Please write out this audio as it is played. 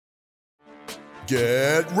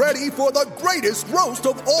Get ready for the greatest roast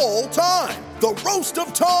of all time, the Roast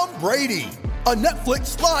of Tom Brady, a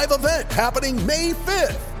Netflix live event happening May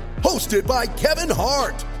 5th. Hosted by Kevin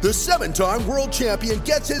Hart, the 7-time world champion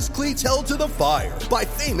gets his cleats held to the fire by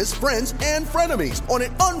famous friends and frenemies on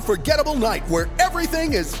an unforgettable night where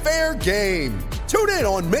everything is fair game. Tune in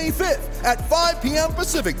on May 5th at 5 p.m.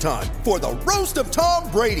 Pacific time for the Roast of Tom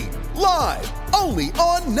Brady, live only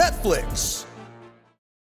on Netflix.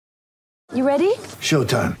 You ready?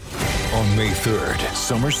 Showtime. On May 3rd,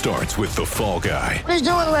 summer starts with The Fall Guy. Let's do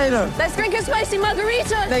it later. Let's drink a spicy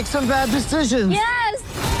margarita. Make some bad decisions. Yes!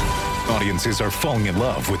 Audiences are falling in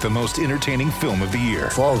love with the most entertaining film of the year.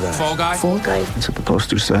 Fall Guy. Fall Guy? Fall guy. That's what the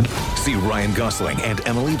poster said. See Ryan Gosling and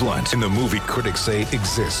Emily Blunt in the movie critics say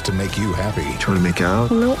exists to make you happy. Trying to make it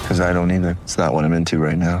out? Nope. Because I don't either. It's not what I'm into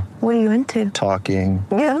right now. What are you into? Talking.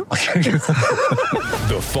 Yeah.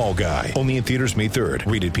 The Fall Guy. Only in theaters May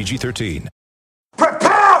 3rd. Rated PG-13.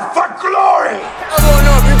 Prepare for glory! I wanna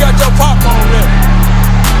know if you got your popcorn ready.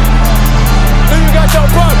 Do you got your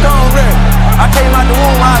popcorn ready? I came out the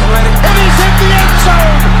womb, I was ready. And he's hit the end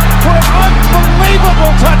zone for an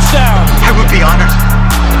unbelievable touchdown. I would be honored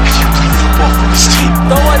if you played football for this team.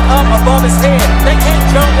 Throw it up above his head. They can't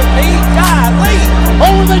jump with me. Golly.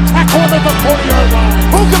 Oh, they tackle him at the 40-yard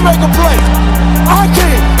line. Who can make a play? I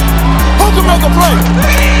can. Who can make a play?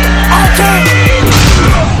 I can.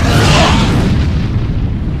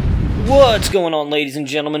 What's going on, ladies and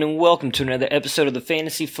gentlemen, and welcome to another episode of the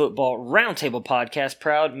Fantasy Football Roundtable Podcast,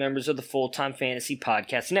 proud members of the Full-Time Fantasy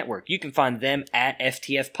Podcast Network. You can find them at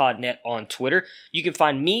FTFPodNet on Twitter. You can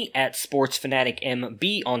find me at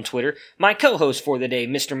SportsFanaticMB on Twitter. My co-host for the day,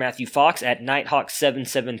 Mr. Matthew Fox at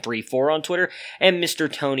Nighthawk7734 on Twitter, and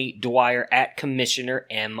Mr. Tony Dwyer at Commissioner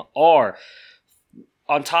MR.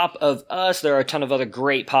 On top of us, there are a ton of other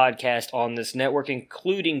great podcasts on this network,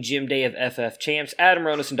 including Jim Day of FF Champs, Adam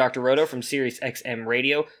Ronis and Dr. Roto from Sirius XM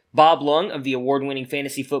Radio, Bob Lung of the award-winning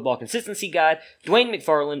Fantasy Football Consistency Guide, Dwayne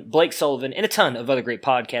McFarland, Blake Sullivan, and a ton of other great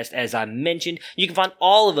podcasts, as I mentioned. You can find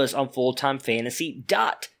all of us on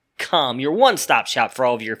FullTimeFantasy.com, your one-stop shop for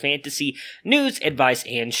all of your fantasy news, advice,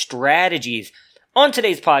 and strategies. On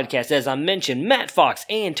today's podcast, as I mentioned, Matt Fox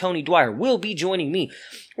and Tony Dwyer will be joining me.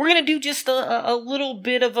 We're going to do just a little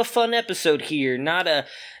bit of a fun episode here. Not a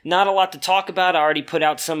lot to talk about. I already put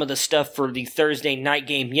out some of the stuff for the Thursday night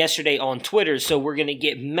game yesterday on Twitter, so we're going to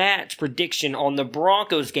get Matt's prediction on the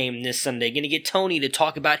Broncos game this Sunday. Going to get Tony to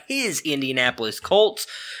talk about his Indianapolis Colts.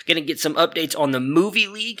 Going to get some updates on the Movie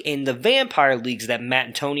League and the Vampire Leagues that Matt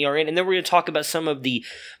and Tony are in. And then we're going to talk about some of the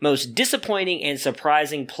most disappointing and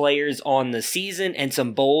surprising players on the season and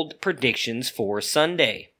some bold predictions for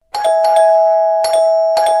Sunday.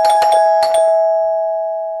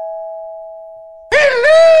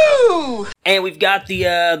 And we've got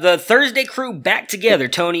the Thursday crew back together.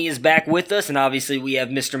 Tony is back with us, and obviously we have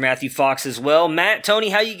Mr. Matthew Fox as well. Matt, Tony,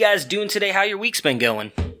 how you guys doing today? How your week's been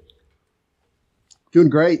going? Doing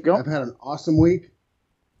great. I've had an awesome week.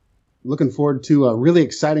 Looking forward to a really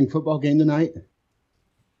exciting football game tonight.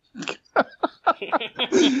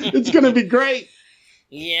 It's going to be great.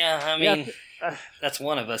 Yeah, I mean, that's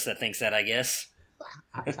one of us that thinks that, I guess.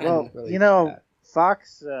 Well, really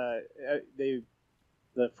Fox,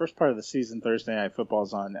 the first part of the season, Thursday Night Football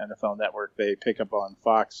is on NFL Network. They pick up on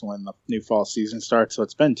Fox when the new fall season starts. So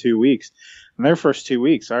it's been 2 weeks. In their first 2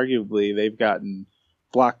 weeks, arguably, they've gotten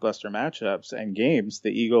blockbuster matchups and games. The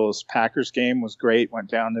Eagles-Packers game was great, went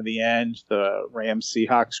down to the end. The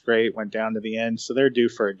Rams-Seahawks great, went down to the end. So they're due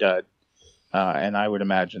for a dud. And I would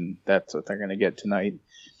imagine that's what they're going to get tonight.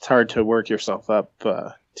 It's hard to work yourself up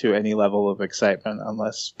to any level of excitement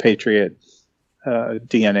unless Patriot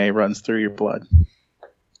DNA runs through your blood.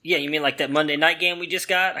 Yeah, you mean like that Monday night game we just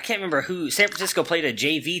got? I can't remember who. San Francisco played a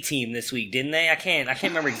JV team this week, didn't they? I can't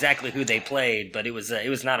remember exactly who they played, but it was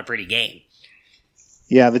not a pretty game.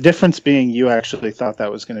 Yeah, the difference being you actually thought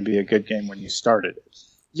that was going to be a good game when you started it.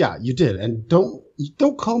 Yeah, you did, and don't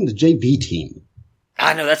call them the JV team.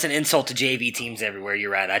 I know, that's an insult to JV teams everywhere. You're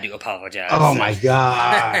right. I do apologize. Oh, my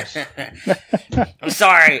gosh. I'm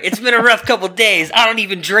sorry. It's been a rough couple days. I don't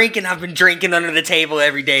even drink, and I've been drinking under the table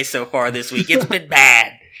every day so far this week. It's been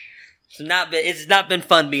bad. It's not been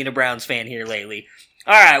fun being a Browns fan here lately.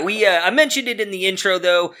 All right, I mentioned it in the intro,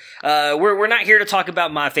 though. We're not here to talk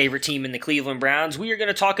about my favorite team in the Cleveland Browns. We are going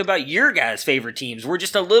to talk about your guys' favorite teams. We're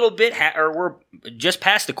just a little bit, we're just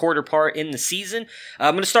past the quarter part in the season.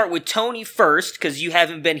 I'm going to start with Tony first, because you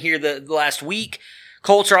haven't been here the last week.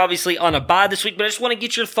 Colts are obviously on a bye this week, but I just want to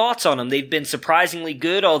get your thoughts on them. They've been surprisingly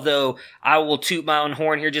good, although I will toot my own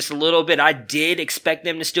horn here just a little bit. I did expect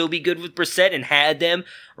them to still be good with Brissett and had them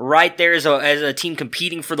right there as a team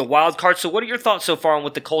competing for the wild card. So what are your thoughts so far on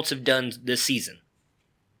what the Colts have done this season?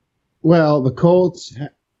 Well, the Colts,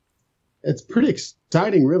 it's pretty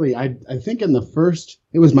exciting, really. I think it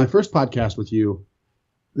was my first podcast with you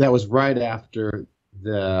that was right after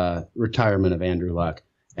the retirement of Andrew Luck.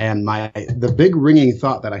 And the big ringing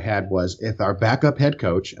thought that I had was, if our backup head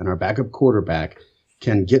coach and our backup quarterback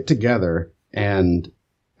can get together and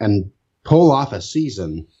pull off a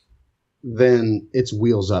season, then it's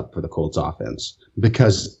wheels up for the Colts offense,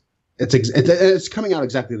 because it's coming out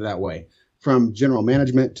exactly that way. From general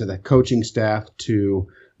management to the coaching staff to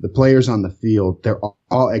the players on the field, they're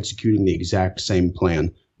all executing the exact same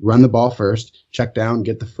plan. Run the ball first, check down,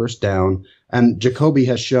 get the first down. And Jacoby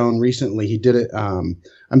has shown recently, he did it.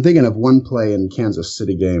 I'm thinking of one play in Kansas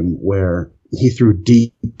City game where he threw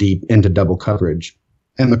deep into double coverage,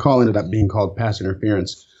 and the call ended up being called pass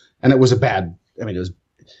interference. And it was it was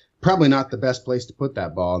probably not the best place to put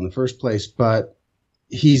that ball in the first place, but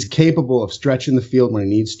he's capable of stretching the field when he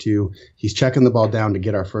needs to. He's checking the ball down to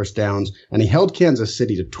get our first downs, and he held Kansas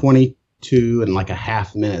City to 22 and like a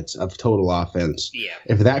half minutes of total offense. Yeah.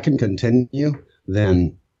 If that can continue,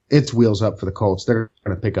 then it's wheels up for the Colts. They're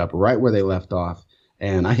going to pick up right where they left off.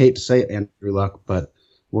 And I hate to say it, Andrew Luck, but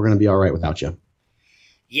we're going to be all right without you.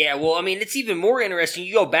 Yeah, well, I mean, it's even more interesting.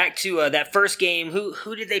 You go back to that first game.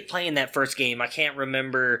 Who did they play in that first game? I can't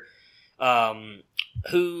remember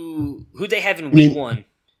who they have in week one.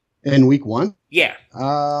 In week one? Yeah.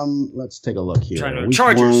 Let's take a look here.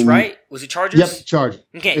 Chargers, right? Was it Chargers? Yep, Chargers.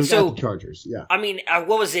 Okay, it was so at the Chargers. Yeah. I mean,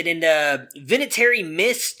 what was it? Vinatieri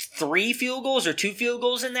missed 3 field goals or 2 field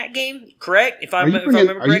goals in that game, correct? If I remember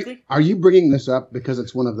correctly. Are you bringing this up because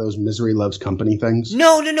it's one of those misery loves company things?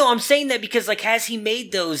 No. I'm saying that because, like, has he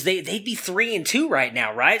made those, they'd be 3-2 right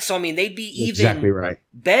now, right? So I mean, they'd be even exactly right.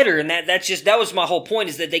 better, and that was my whole point,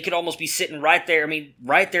 is that they could almost be sitting right there. I mean,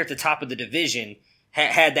 right there at the top of the division.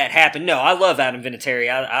 Had that happen. No, I love Adam Vinatieri.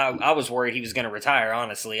 I was worried he was going to retire,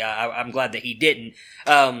 honestly. I'm glad that he didn't.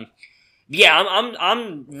 I'm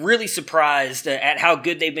really surprised at how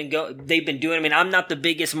good they've been doing. I mean, I'm not the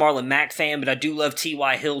biggest Marlon Mack fan, but I do love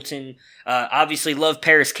T.Y. Hilton. Obviously love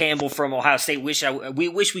Paris Campbell from Ohio State. We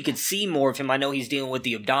wish we could see more of him. I know he's dealing with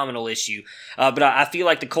the abdominal issue. But I feel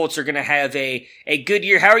like the Colts are going to have a good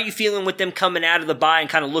year. How are you feeling with them coming out of the bye and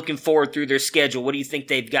kind of looking forward through their schedule? What do you think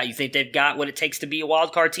they've got? You think they've got what it takes to be a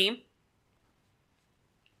wild card team?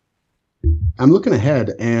 I'm looking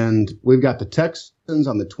ahead, and we've got the Texans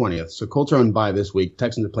on the 20th. So Colts are on bye this week.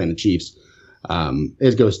 Texans are playing the Chiefs.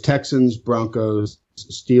 It goes Texans, Broncos,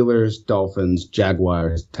 Steelers, Dolphins,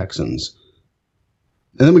 Jaguars, Texans.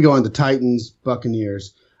 And then we go on to Titans,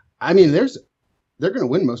 Buccaneers. I mean, they're going to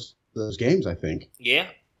win most of those games, I think. Yeah.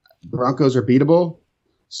 Broncos are beatable.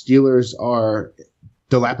 Steelers are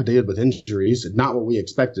dilapidated with injuries. Not what we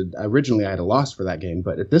expected. Originally, I had a loss for that game,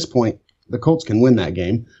 but at this point, the Colts can win that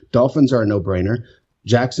game. Dolphins are a no-brainer.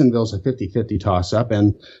 Jacksonville's a 50-50 toss-up.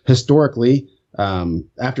 And historically,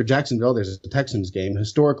 after Jacksonville, there's a Texans game.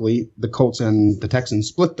 Historically, the Colts and the Texans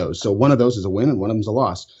split those. So one of those is a win and one of them's a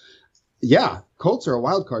loss. Yeah, Colts are a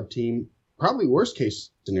wild card team. Probably worst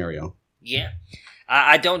case scenario. Yeah,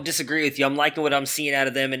 I don't disagree with you. I'm liking what I'm seeing out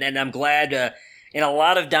of them, and I'm glad in a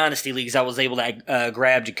lot of dynasty leagues I was able to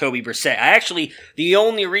grab Jacoby Brissett. The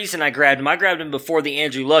only reason I grabbed him before the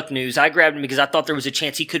Andrew Luck news, I grabbed him because I thought there was a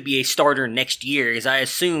chance he could be a starter next year, as I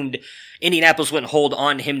assumed Indianapolis wouldn't hold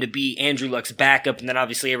on to him to be Andrew Luck's backup, and then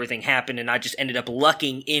obviously everything happened, and I just ended up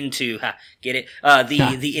lucking into,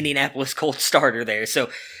 the Indianapolis Colts starter there.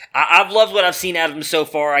 So I've loved what I've seen out of him so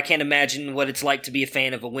far. I can't imagine what it's like to be a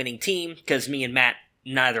fan of a winning team, because me and Matt,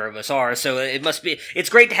 neither of us are. So it's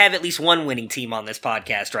great to have at least one winning team on this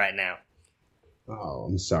podcast right now. Oh,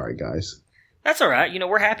 I'm sorry, guys. That's all right.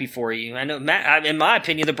 We're happy for you. I know, Matt, in my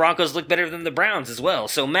opinion, the Broncos look better than the Browns as well.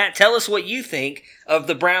 So, Matt, tell us what you think of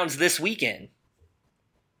the Browns this weekend.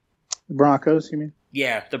 The Broncos, you mean?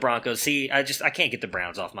 Yeah, the Broncos. See, I can't get the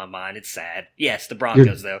Browns off my mind. It's sad. Yes, the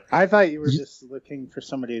Broncos, though. I thought you were just looking for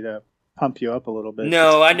somebody to pump you up a little bit.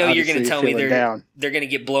 No, I know you're going to tell me they're going to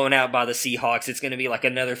get blown out by the Seahawks. It's going to be like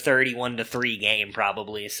another 31-3 game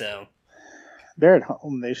probably, so. They're at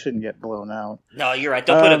home. They shouldn't get blown out. No, you're right.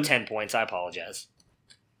 They'll put up 10 points. I apologize.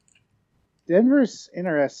 Denver's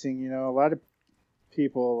interesting. A lot of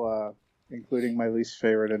people, including my least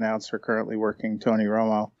favorite announcer currently working, Tony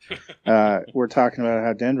Romo, were talking about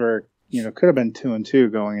how Denver, could have been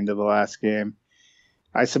 2-2 going into the last game.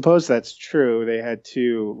 I suppose that's true. They had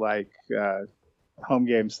two home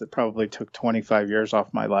games that probably took 25 years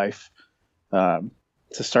off my life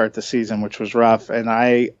to start the season, which was rough. And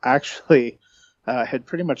I actually had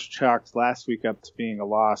pretty much chalked last week up to being a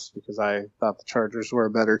loss because I thought the Chargers were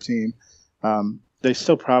a better team. They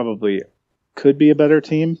still probably could be a better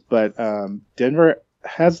team, but Denver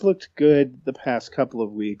has looked good the past couple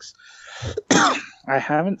of weeks. I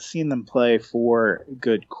haven't seen them play 4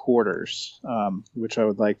 good quarters, which I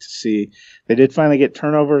would like to see. They did finally get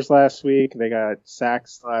turnovers last week. They got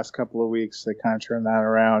sacks the last couple of weeks. They kind of turned that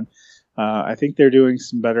around. I think they're doing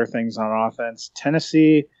some better things on offense.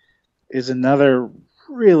 Tennessee is another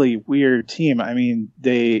really weird team. I mean,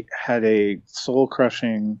 they had a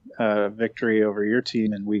soul-crushing victory over your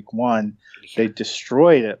team in week 1. They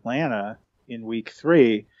destroyed Atlanta in week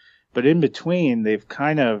 3, but in between, they've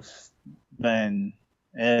kind of been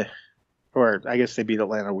or I guess they beat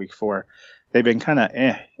Atlanta week 4. They've been kind of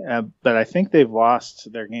but I think they've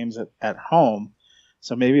lost their games at home,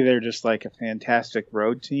 so maybe they're just like a fantastic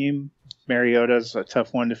road team. Mariota's a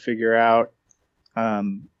tough one to figure out.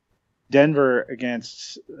 Denver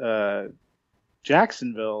against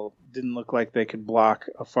Jacksonville didn't look like they could block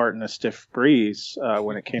a fart in a stiff breeze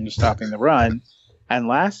when it came to stopping the run. And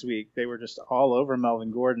last week, they were just all over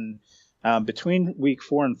Melvin Gordon. Between week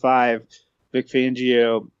 4 and 5, Vic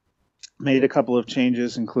Fangio made a couple of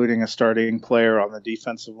changes, including a starting player on the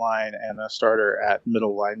defensive line and a starter at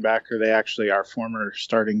middle linebacker. They actually, our former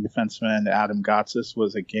starting defenseman, Adam Gotsis,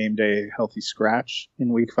 was a game day healthy scratch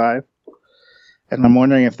in week 5. And I'm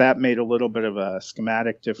wondering if that made a little bit of a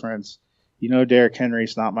schematic difference. You know, Derrick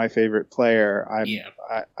Henry's not my favorite player.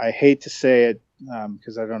 I hate to say it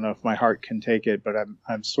because I don't know if my heart can take it, but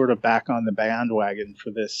I'm sort of back on the bandwagon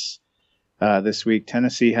for this week.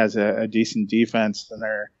 Tennessee has a decent defense, and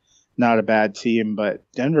they're not a bad team, but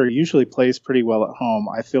Denver usually plays pretty well at home.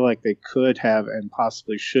 I feel like they could have and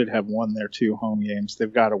possibly should have won their 2 home games.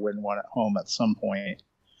 They've got to win one at home at some point.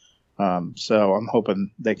 So I'm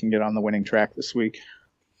hoping they can get on the winning track this week.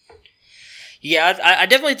 Yeah, I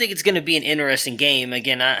definitely think it's going to be an interesting game.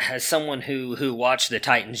 Again, as someone who watched the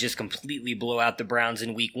Titans just completely blow out the Browns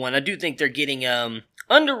in week 1, I do think they're getting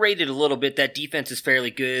underrated a little bit. That defense is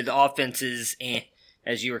fairly good. The offense is,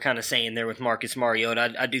 as you were kind of saying there with Marcus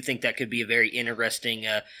Mariota. I do think that could be a very interesting.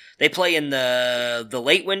 They play in the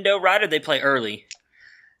late window, right, or they play early?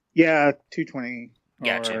 Yeah, 2:20.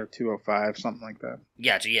 Gotcha. Or 2:05, something like that.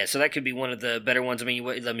 Gotcha, yeah. So that could be one of the better ones. I mean,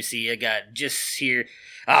 let me see. I got just here.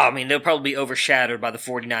 Oh, I mean, they'll probably be overshadowed by the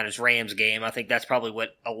 49ers-Rams game. I think that's probably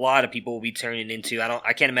what a lot of people will be turning into.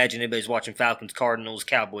 I can't imagine anybody's watching Falcons, Cardinals,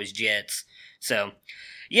 Cowboys, Jets. So,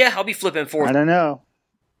 yeah, I'll be flipping forth. I don't know.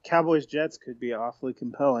 Cowboys, Jets could be awfully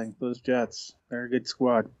compelling. Those Jets, they're a good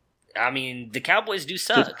squad. I mean, the Cowboys do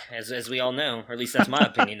suck, as we all know. Or at least that's my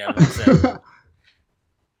opinion of it. So.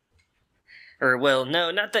 Or, well,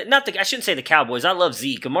 no, not the. I shouldn't say the Cowboys. I love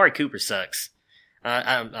Zeke. Amari Cooper sucks.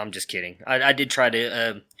 I'm just kidding. I did try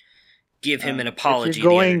to give him an apology the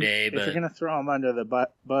other day. But if you're going to throw him under the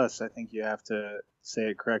bus, I think you have to say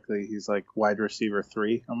it correctly. He's like wide receiver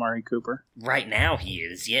 3, Amari Cooper. Right now he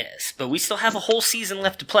is, yes. But we still have a whole season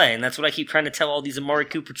left to play, and that's what I keep trying to tell all these Amari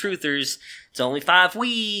Cooper truthers. It's only 5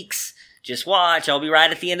 weeks. Just watch. I'll be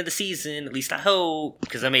right at the end of the season. At least I hope.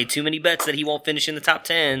 Because I made too many bets that he won't finish in the top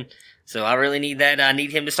 10. So I really need that. I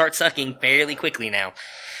need him to start sucking fairly quickly now.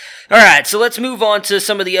 All right, so let's move on to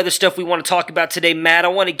some of the other stuff we want to talk about today, Matt. I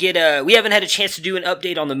want to get we haven't had a chance to do an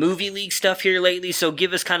update on the movie league stuff here lately, so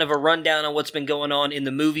give us kind of a rundown on what's been going on in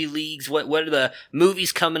the movie leagues. What are the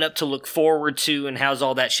movies coming up to look forward to, and how's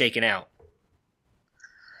all that shaking out?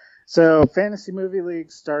 So Fantasy Movie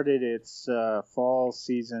League started its fall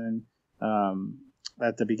season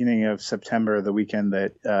at the beginning of September, the weekend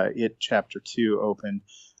that It Chapter 2 opened.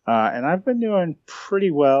 And I've been doing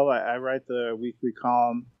pretty well. I write the weekly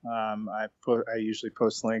column. I usually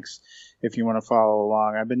post links if you want to follow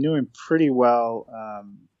along. I've been doing pretty well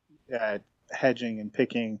at hedging and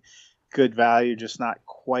picking good value, just not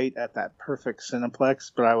quite at that perfect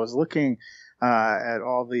Cineplex. But I was looking at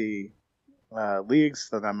all the leagues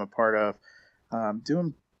that I'm a part of,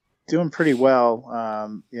 doing pretty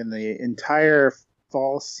well in the entire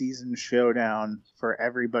fall season showdown for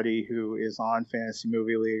everybody who is on Fantasy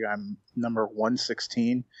Movie League. I'm number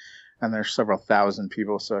 116, and there's several thousand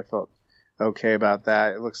people, so I felt okay about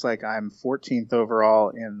that. It looks like I'm 14th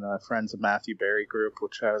overall in the Friends of Matthew Berry group,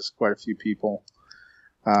 which has quite a few people,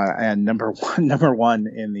 and number one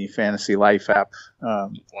in the Fantasy Life app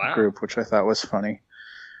group, which I thought was funny.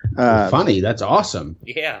 Funny? That's awesome.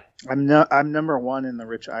 Yeah, I'm number 1 in the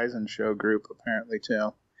Rich Eisen show group apparently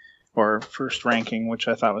too. Or first ranking, which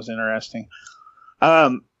I thought was interesting.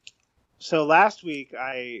 So last week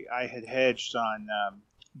I had hedged on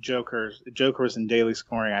Joker was in daily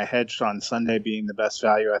scoring. I hedged on Sunday being the best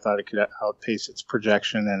value. I thought it could outpace its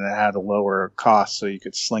projection, and it had a lower cost, so you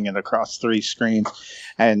could sling it across 3 screens.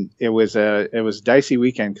 And it was a dicey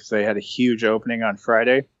weekend because they had a huge opening on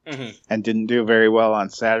Friday and didn't do very well on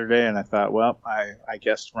Saturday. And I thought, well, I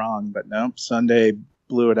guessed wrong, but no, Sunday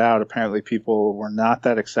blew it out. Apparently, people were not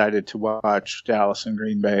that excited to watch Dallas and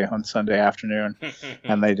Green Bay on Sunday afternoon,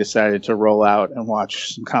 and they decided to roll out and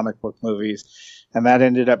watch some comic book movies. And that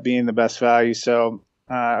ended up being the best value. So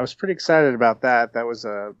I was pretty excited about that. That was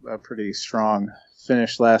a pretty strong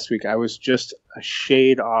finish last week. I was just a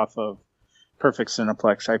shade off of Perfect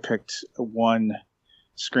Cineplex. I picked 1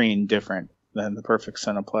 screen different than the Perfect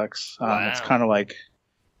Cineplex. Wow. It's kind of like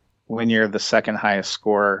when you're the second highest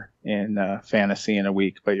scorer in fantasy in a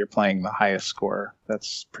week, but you're playing the highest scorer.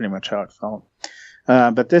 That's pretty much how it felt.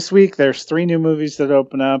 But this week, there's 3 new movies that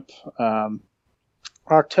open up.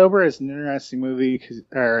 October is an interesting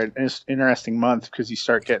interesting month because you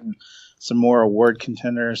start getting some more award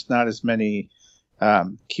contenders. Not as many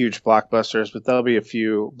huge blockbusters, but there'll be a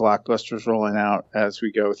few blockbusters rolling out as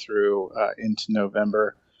we go through into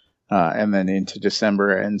November and then into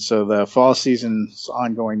December. And so the fall season's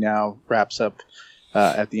ongoing now, wraps up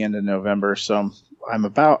at the end of November. So I'm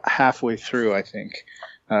about halfway through, I think.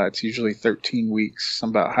 It's usually 13 weeks. I'm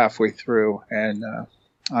about halfway through, and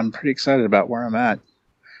I'm pretty excited about where I'm at.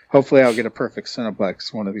 Hopefully I'll get a Perfect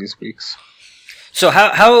Cineplex one of these weeks. So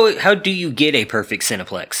how do you get a Perfect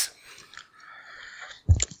Cineplex?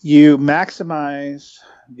 You maximize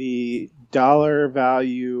the dollar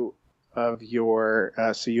value of your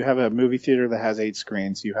so you have a movie theater that has 8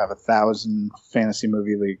 screens. You have 1,000 Fantasy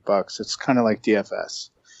Movie League bucks. It's kind of like DFS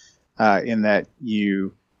in that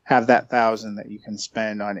you have that 1,000 that you can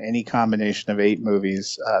spend on any combination of 8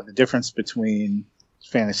 movies. The difference between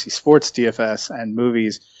Fantasy Sports DFS and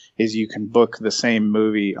movies is you can book the same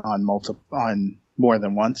movie on more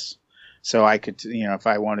than once. So I could, if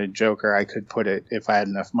I wanted Joker, I could put it, if I had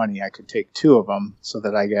enough money, I could take 2 of them so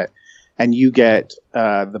that you get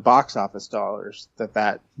the box office dollars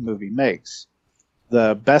that movie makes.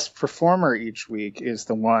 The best performer each week is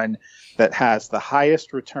the one that has the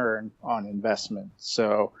highest return on investment.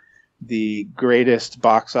 So the greatest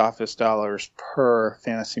box office dollars per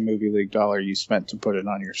Fantasy Movie League dollar you spent to put it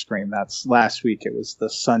on your screen. That's last week. It was the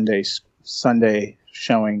Sunday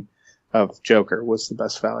showing of Joker was the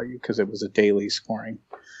best value because it was a daily scoring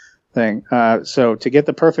thing. So to get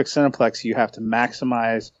the Perfect Cineplex, you have to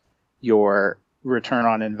maximize your return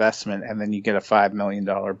on investment, and then you get a $5 million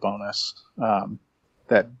bonus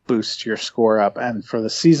that boosts your score up. And for the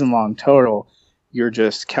season-long total,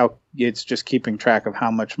 it's just keeping track of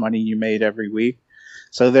how much money you made every week.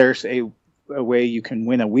 So there's a way you can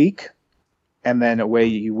win a week, and then a way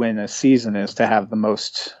you win a season is to have the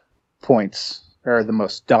most points or the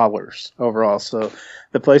most dollars overall. So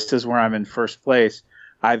the places where I'm in first place,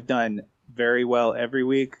 I've done very well every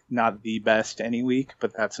week, not the best any week,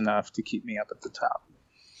 but that's enough to keep me up at the top.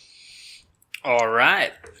 All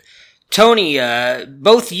right. Tony,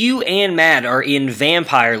 both you and Matt are in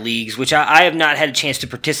vampire leagues, which I have not had a chance to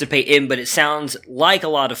participate in, but it sounds like a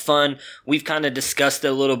lot of fun. We've kind of discussed it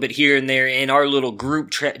a little bit here and there in our little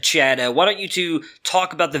group chat. Why don't you two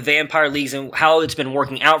talk about the vampire leagues and how it's been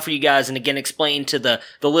working out for you guys, and again, explain to the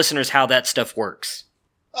listeners how that stuff works.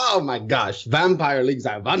 Oh my gosh, vampire leagues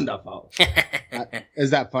are wonderful.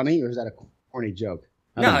 Is that funny, or is that a corny joke?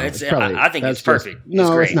 I think it's perfect.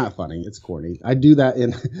 It's not funny. It's corny. I do that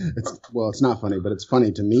it's not funny, but it's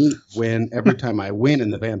funny to me when every time I win in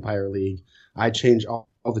the Vampire League, I change all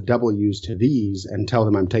the W's to V's and tell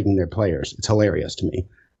them I'm taking their players. It's hilarious to me.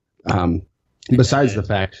 Besides the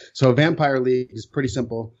fact, so a Vampire League is pretty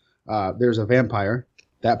simple. There's a vampire.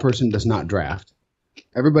 That person does not draft.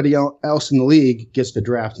 Everybody else in the league gets to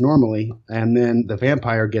draft normally, and then the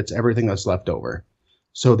vampire gets everything that's left over.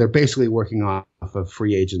 So they're basically working off of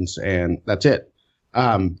free agents, and that's it.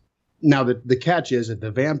 Now, the catch is if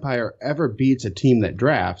the vampire ever beats a team that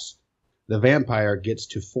drafts, the vampire gets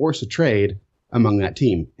to force a trade among that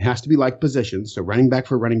team. It has to be like positions, so running back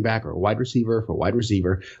for running back or wide receiver for wide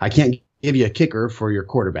receiver. I can't give you a kicker for your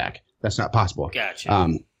quarterback. That's not possible. Gotcha.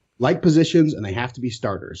 Like positions, and they have to be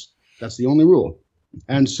starters. That's the only rule.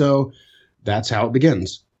 And so that's how it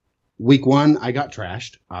begins. Week 1, I got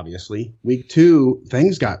trashed, obviously. Week 2,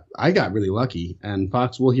 I got really lucky. And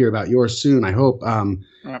Fox, we'll hear about yours soon, I hope.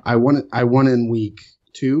 I won in week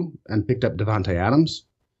 2 and picked up Devontae Adams.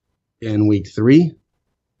 In week 3,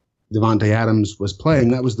 Devontae Adams was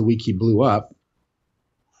playing. That was the week he blew up.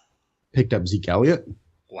 Picked up Zeke Elliott.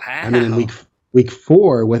 Wow. And then Week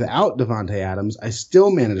 4, without Devontae Adams, I still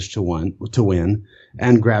managed to win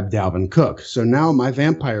and grab Dalvin Cook. So now my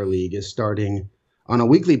Vampire League is starting on a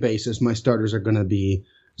weekly basis. My starters are going to be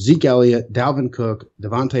Zeke Elliott, Dalvin Cook,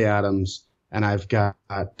 Devontae Adams, and I've got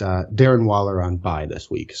Darren Waller on bye this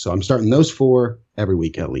week. So I'm starting those 4 every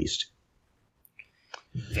week at least.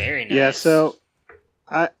 Very nice. Yeah, so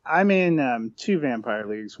I'm in 2 Vampire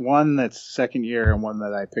Leagues, one that's second year and one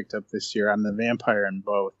that I picked up this year. I'm the Vampire in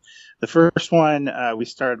both. The first one, we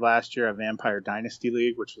started last year, a Vampire Dynasty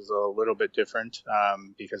League, which was a little bit different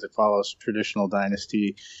because it follows traditional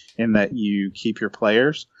Dynasty in that you keep your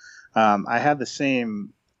players. I had the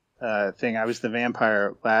same thing. I was the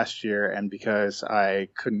Vampire last year, and because I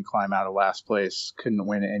couldn't climb out of last place, couldn't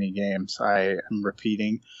win any games, I am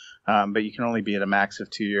repeating. But you can only be at a max of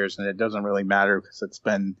 2 years, and it doesn't really matter because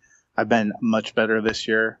I've been much better this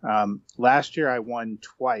year. Last year I won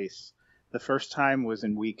twice. The first time was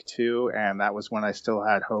in week 2, and that was when I still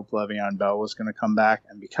had hope Le'Veon Bell was going to come back.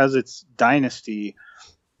 And because it's Dynasty,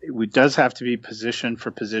 it does have to be position for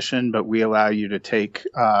position, but we allow you to take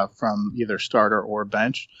from either starter or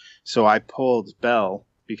bench. So I pulled Bell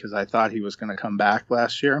because I thought he was going to come back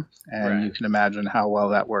last year, and you can imagine how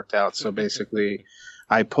well that worked out. So basically,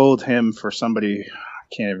 I pulled him for somebody,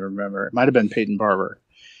 I can't even remember. It might have been Peyton Barber.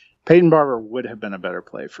 Peyton Barber would have been a better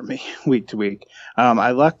play for me week to week.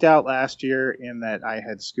 I lucked out last year in that I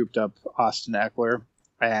had scooped up Austin Eckler,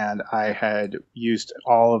 and I had used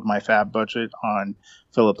all of my fab budget on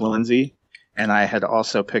Phillip Lindsay, and I had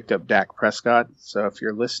also picked up Dak Prescott. So if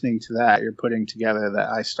you're listening to that, you're putting together that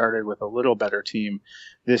I started with a little better team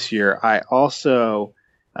this year. I also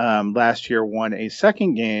last year won a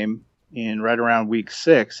second game in right around week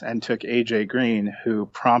 6 and took AJ Green, who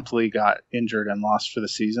promptly got injured and lost for the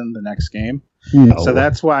season the next game. No. So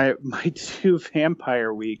that's why my 2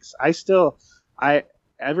 Vampire weeks,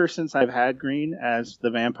 ever since I've had Green as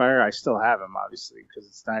the Vampire, I still have him, obviously, because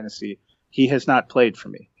it's Dynasty. He has not played for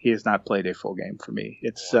me. He has not played a full game for me.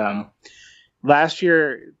 It's last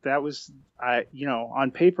year, that was,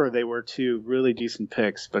 on paper, they were 2 really decent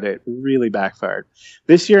picks, but it really backfired.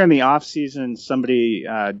 This year in the offseason, somebody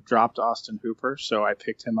dropped Austin Hooper, so I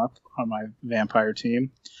picked him up on my Vampire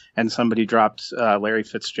team. And somebody dropped Larry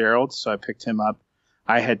Fitzgerald, so I picked him up.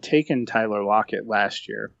 I had taken Tyler Lockett last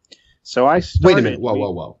year. So I started... Wait a minute.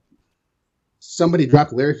 Whoa. Somebody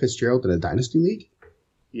dropped Larry Fitzgerald in a Dynasty League?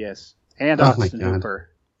 Yes. And Austin Hooper.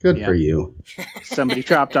 Good for you. Somebody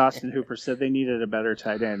dropped Austin Hooper, said they needed a better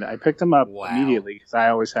tight end. I picked him up immediately because I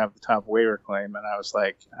always have the top waiver claim, and I was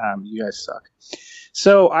like, you guys suck.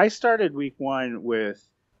 So I started week 1 with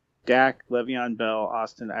Dak, Le'Veon Bell,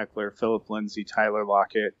 Austin Eckler, Phillip Lindsay, Tyler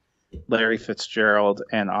Lockett, Larry Fitzgerald,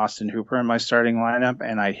 and Austin Hooper in my starting lineup,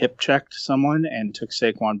 and I hip-checked someone and took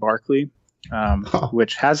Saquon Barkley,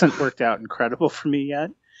 which hasn't worked out incredible for me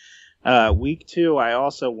yet. Week 2, I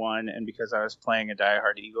also won, and because I was playing a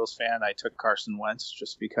diehard Eagles fan, I took Carson Wentz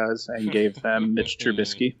just because and gave them Mitch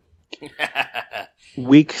Trubisky.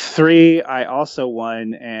 Week 3, I also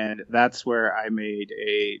won, and that's where I made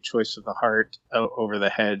a choice of the heart over the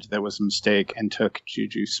head that was a mistake and took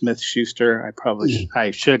Juju Smith-Schuster. I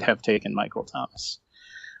should have taken Michael Thomas,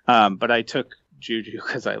 but I took Juju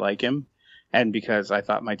because I like him. And because I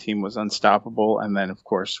thought my team was unstoppable. And then, of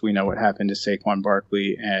course, we know what happened to Saquon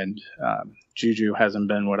Barkley. And Juju hasn't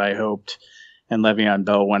been what I hoped. And Le'Veon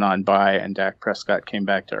Bell went on by. And Dak Prescott came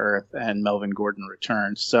back to earth. And Melvin Gordon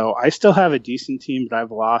returned. So I still have a decent team. But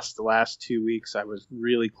I've lost the last 2 weeks. I was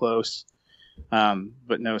really close.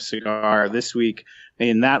 But no cigar. This week,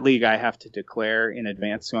 in that league, I have to declare in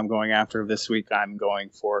advance who I'm going after. This week, I'm going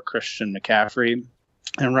for Christian McCaffrey.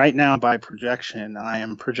 And right now, by projection, I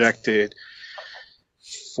am projected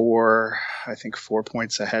I think 4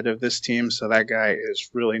 points ahead of this team. So that guy is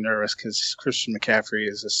really nervous because Christian McCaffrey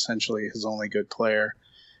is essentially his only good player.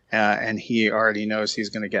 And he already knows he's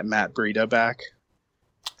going to get Matt Breida back.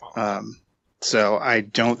 So I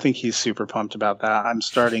don't think he's super pumped about that. I'm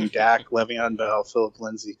starting Dak, Le'Veon Bell, Phillip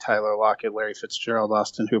Lindsay, Tyler Lockett, Larry Fitzgerald,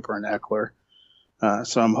 Austin Hooper, and Eckler.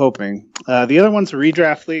 So I'm hoping. The other one's a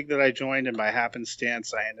redraft league that I joined, and by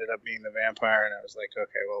happenstance, I ended up being the Vampire, and I was like,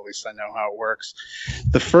 okay, well, at least I know how it works.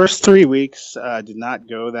 The first 3 weeks did not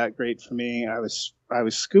go that great for me. I was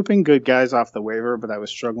scooping good guys off the waiver, but I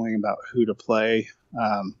was struggling about who to play,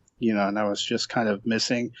 and I was just kind of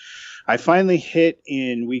missing. I finally hit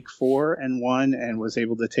in week 4 and won and was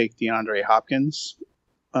able to take DeAndre Hopkins.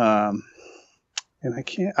 And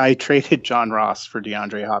I traded John Ross for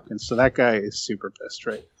DeAndre Hopkins, so that guy is super pissed,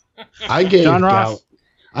 right? I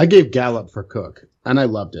gave Gallup for Cook, and I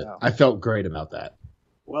loved it. Wow. I felt great about that.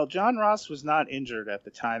 Well, John Ross was not injured at the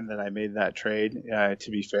time that I made that trade,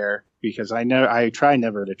 to be fair, because I try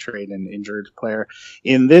never to trade an injured player.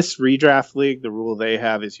 In this redraft league, the rule they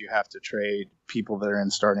have is you have to trade people that are in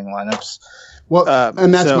starting lineups. Well,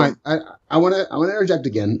 and that's I want to interject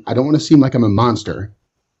again. I don't want to seem like I'm a monster.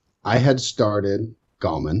 I had started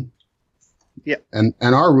Gallman. Yeah. And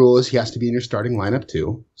our rule is he has to be in your starting lineup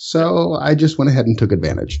too. So I just went ahead and took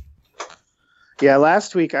advantage. Yeah,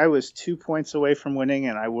 last week I was 2 points away from winning,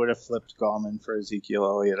 and I would have flipped Gallman for Ezekiel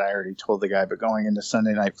Elliott. I already told the guy, but going into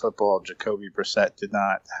Sunday Night Football, Jacoby Brissett did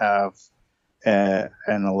not have an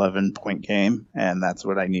 11-point game, and that's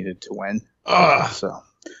what I needed to win. So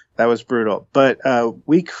that was brutal. But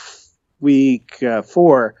week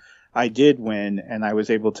 4, I did win, and I was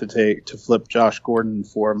able to flip Josh Gordon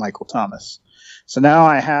for Michael Thomas. So now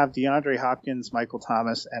I have DeAndre Hopkins, Michael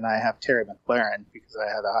Thomas, and I have Terry McLaurin because I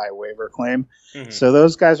had a high waiver claim. Mm-hmm. So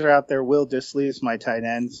those guys are out there. Will Dissly is my tight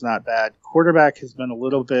end. It's not bad. Quarterback has been a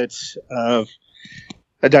little bit of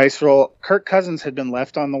a dice roll. Kirk Cousins had been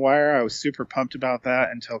left on the wire. I was super pumped about that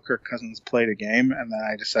until Kirk Cousins played a game, and then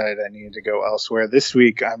I decided I needed to go elsewhere. This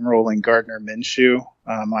week I'm rolling Gardner Minshew.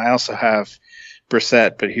 I also have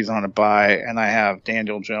Brissett, but he's on a bye, and I have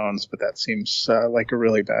Daniel Jones, but that seems like a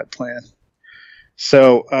really bad plan.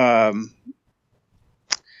 So I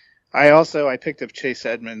picked up Chase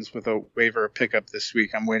Edmonds with a waiver pickup this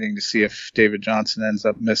week. I'm waiting to see if David Johnson ends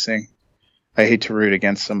up missing. I hate to root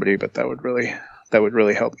against somebody, but that would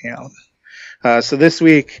really help me out. So this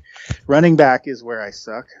week, running back is where I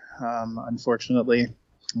suck. Unfortunately,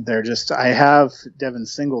 I have Devin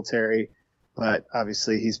Singletary, but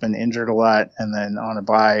obviously he's been injured a lot and then on a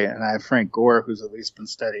bye. And I have Frank Gore, who's at least been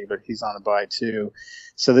steady, but he's on a bye too.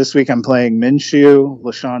 So this week I'm playing Minshew,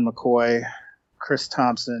 LaShawn McCoy, Chris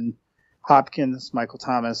Thompson, Hopkins, Michael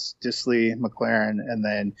Thomas, Dissly, McLaurin, and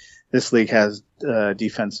then this league has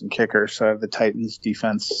defense and kicker. So I have the Titans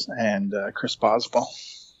defense and Chris Boswell.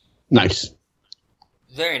 Nice.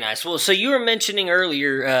 Very nice. Well, so you were mentioning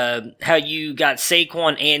earlier how you got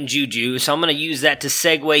Saquon and Juju, so I'm going to use that to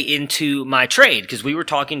segue into my trade, because we were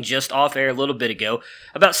talking just off air a little bit ago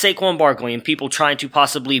about Saquon Barkley and people trying to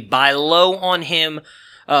possibly buy low on him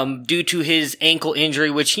due to his ankle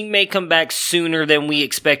injury, which he may come back sooner than we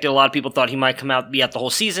expected. A lot of people thought he might be out the whole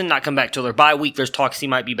season, not come back till their bye week. There's talks he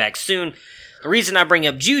might be back soon. The reason I bring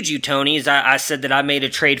up Juju, Tony, is I said that I made a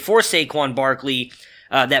trade for Saquon Barkley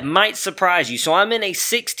that might surprise you. So I'm in a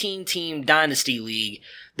 16-team dynasty league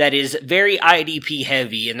that is very IDP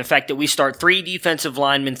heavy, and the fact that we start 3 defensive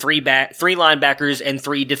linemen, 3 linebackers, and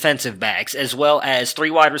 3 defensive backs, as well as 3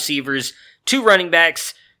 wide receivers, 2 running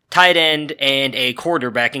backs, tight end, and a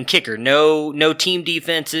quarterback and kicker. No team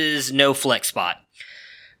defenses, no flex spot.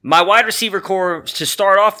 My wide receiver core to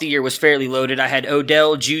start off the year was fairly loaded. I had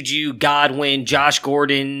Odell, Juju, Godwin, Josh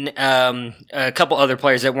Gordon, a couple other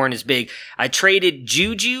players that weren't as big. I traded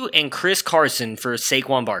Juju and Chris Carson for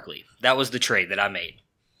Saquon Barkley. That was the trade that I made.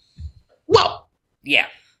 Whoa! Yeah.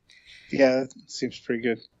 Yeah, that seems pretty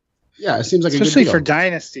good. Yeah, it seems like especially a good deal. For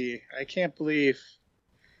Dynasty. I can't believe.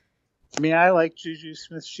 I mean, I like Juju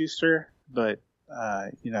Smith-Schuster, but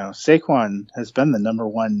Saquon has been the number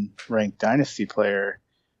 1 ranked Dynasty player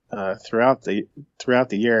throughout the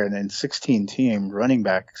year, and then 16-team running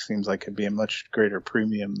back seems like it'd be a much greater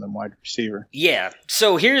premium than wide receiver. Yeah.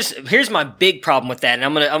 So here's my big problem with that, and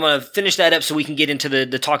I'm gonna finish that up so we can get into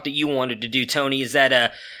the talk that you wanted to do, Tony. Is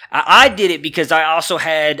that I did it because I also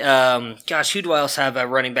had who do I else have at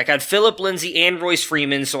running back? I had Phillip Lindsay and Royce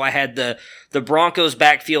Freeman, so I had the Broncos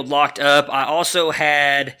backfield locked up. I also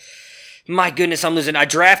had. My goodness, I'm losing. I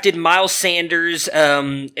drafted Miles Sanders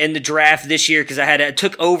in the draft this year because I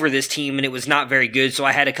took over this team and it was not very good, so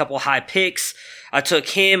I had a couple high picks. I took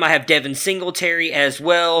him. I have Devin Singletary as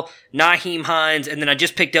well, Nyheim Hines, and then I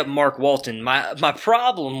just picked up Mark Walton. My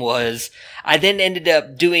problem was I then ended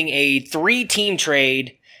up doing a 3-team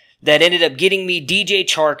trade that ended up getting me DJ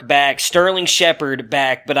Chark back, Sterling Shepard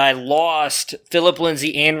back, but I lost Phillip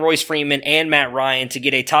Lindsay and Royce Freeman and Matt Ryan to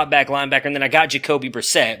get a top back linebacker, and then I got Jacoby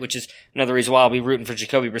Brissett, which is another reason why I'll be rooting for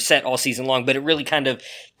Jacoby Brissett all season long, but it really kind of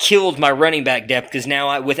killed my running back depth because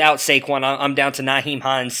now without Saquon, I'm down to Nyheim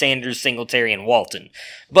Hines, Sanders, Singletary, and Walton.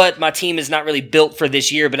 But my team is not really built for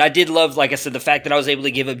this year, but I did love, like I said, the fact that I was able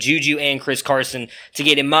to give up Juju and Chris Carson to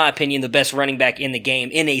get, in my opinion, the best running back in the game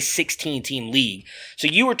in a 16-team league. So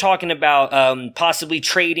you were talking about possibly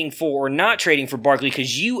trading for or not trading for Barkley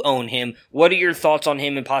because you own him. What are your thoughts on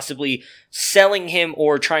him and possibly selling him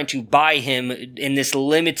or trying to buy him in this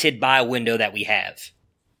limited buy window that we have?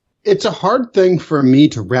 It's a hard thing for me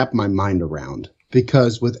to wrap my mind around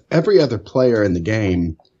because with every other player in the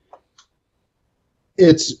game,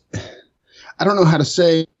 I don't know how to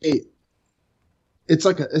say. It's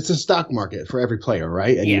a stock market for every player,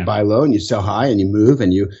 right? And you buy low and you sell high and you move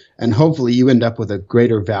and hopefully you end up with a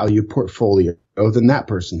greater value portfolio than that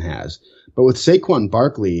person has. But with Saquon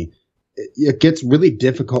Barkley, it gets really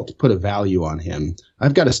difficult to put a value on him.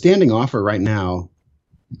 I've got a standing offer right now.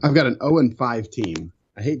 I've got an 0-5 team.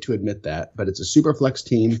 I hate to admit that, but it's a super flex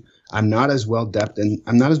team. I'm not as well depth and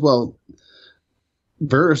I'm not as well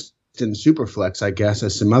versed in super flex, I guess,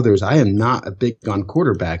 as some others. I am not a big on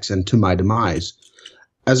quarterbacks, and to my demise.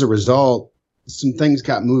 As a result, some things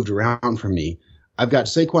got moved around for me. I've got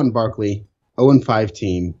Saquon Barkley, 0-5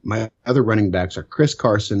 team. My other running backs are Chris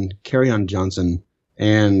Carson, Kerryon Johnson,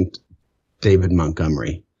 and David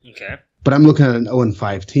Montgomery. Okay. But I'm looking at an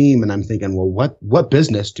 0-5 team, and I'm thinking, well, what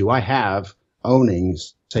business do I have owning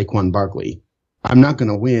Saquon Barkley? I'm not going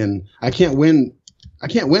to win. I can't win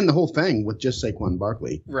the whole thing with just Saquon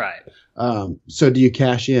Barkley. Right. So do you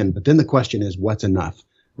cash in? But then the question is, what's enough?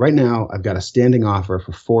 Right now, I've got a standing offer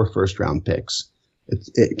for 4 first-round picks.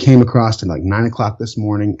 It came across at like 9 o'clock this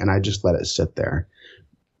morning, and I just let it sit there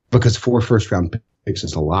because 4 first-round picks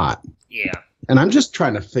is a lot. Yeah. And I'm just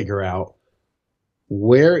trying to figure out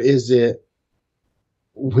where's the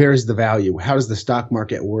value? How does the stock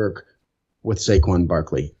market work with Saquon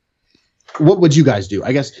Barkley? What would you guys do?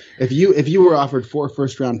 I guess if you were offered 4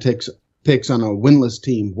 first-round picks on a winless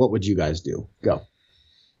team, what would you guys do? Go.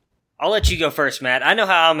 I'll let you go first, Matt. I know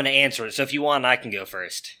how I'm going to answer it, so if you want, I can go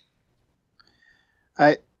first.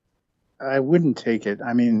 I wouldn't take it.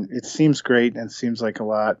 I mean, it seems great and seems like a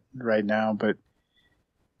lot right now, but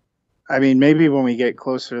I mean, maybe when we get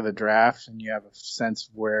closer to the draft and you have a sense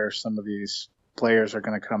of where some of these players are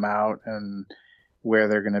going to come out and where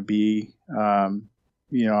they're going to be,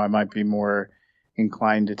 I might be more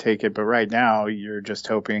inclined to take it. But right now, you're just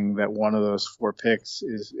hoping that one of those 4 picks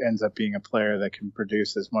ends up being a player that can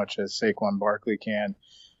produce as much as Saquon Barkley can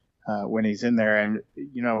when he's in there. And,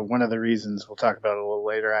 one of the reasons we'll talk about it a little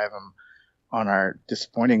later, I have him on our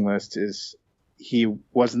disappointing list, is he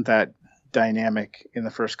wasn't that dynamic in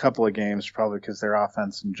the first couple of games, probably because their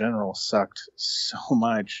offense in general sucked so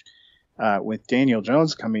much. With Daniel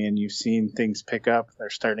Jones coming in, you've seen things pick up. They're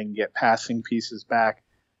starting to get passing pieces back.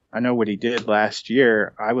 I know what he did last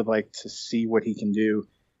year. I would like to see what he can do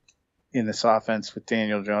in this offense with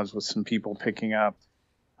Daniel Jones, with some people picking up.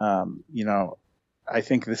 I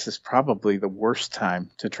think this is probably the worst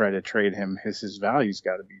time to try to trade him. His value's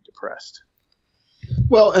got to be depressed.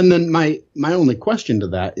 Well, and then my only question to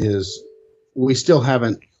that is we still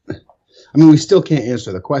can't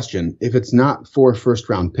answer the question. If it's not 4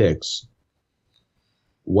 first-round picks,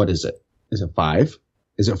 what is it? Is it 5?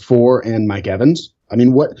 Is it 4 and Mike Evans? I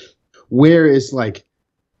mean, where is, like,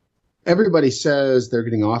 everybody says they're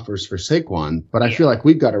getting offers for Saquon, but I feel like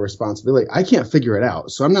we've got a responsibility. I can't figure it out.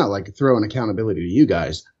 So I'm not like throwing accountability to you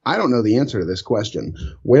guys. I don't know the answer to this question.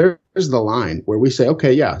 Where's the line where we say,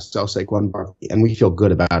 okay, yeah, sell Saquon Barkley, and we feel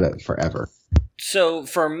good about it forever? So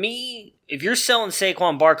for me, if you're selling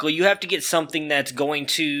Saquon Barkley, you have to get something that's going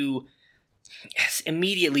to,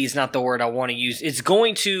 immediately is not the word I want to use. It's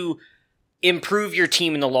going to improve your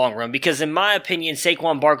team in the long run, because in my opinion,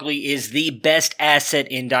 Saquon Barkley is the best asset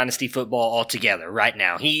in Dynasty football altogether right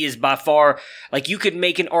now. He is by far, like, you could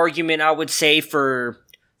make an argument, I would say, for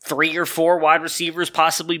 3 or 4 wide receivers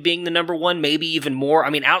possibly being the number 1, maybe even more. I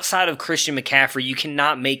mean, outside of Christian McCaffrey, you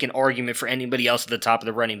cannot make an argument for anybody else at the top of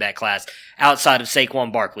the running back class outside of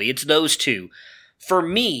Saquon Barkley. It's those 2. For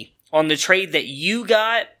me, on the trade that you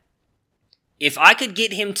got, if I could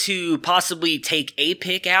get him to possibly take a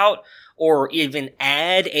pick out or even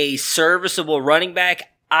add a serviceable running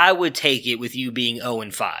back, I would take it with you being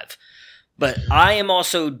 0-5. But I am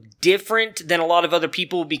also different than a lot of other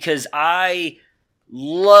people because I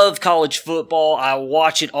love college football. I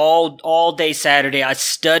watch it all day Saturday. I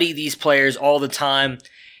study these players all the time.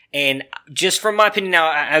 And just from my opinion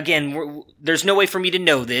now, again, there's no way for me to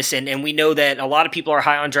know this, and we know that a lot of people are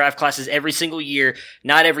high on draft classes every single year.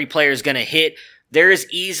 Not every player is going to hit. There is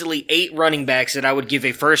easily 8 running backs that I would give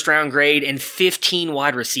a first-round grade and 15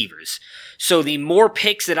 wide receivers. So the more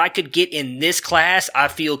picks that I could get in this class, I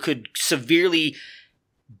feel could severely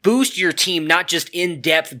boost your team, not just in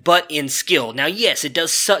depth, but in skill. Now, yes, it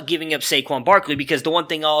does suck giving up Saquon Barkley, because the one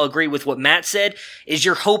thing I'll agree with what Matt said is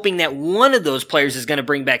you're hoping that one of those players is going to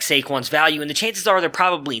bring back Saquon's value, and the chances are they're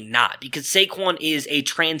probably not, because Saquon is a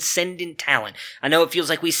transcendent talent. I know it feels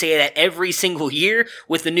like we say that every single year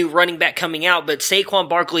with the new running back coming out, but Saquon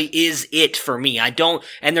Barkley is it for me.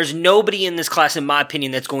 And there's nobody in this class, in my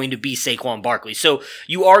opinion, that's going to be Saquon Barkley. So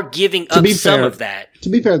you are giving up some of that. To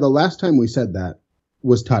be fair, the last time we said that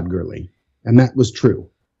was Todd Gurley, and that was true.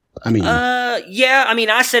 I mean, yeah. I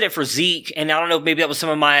mean, I said it for Zeke, and I don't know, maybe that was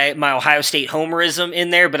some of my Ohio State homerism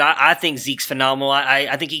in there, but I think Zeke's phenomenal.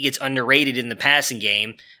 I think he gets underrated in the passing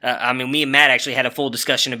game. I mean, me and Matt actually had a full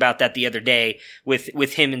discussion about that the other day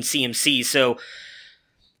with him and CMC. So,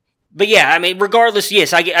 but yeah, I mean, regardless,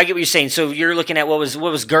 yes, I get what you're saying. So you're looking at what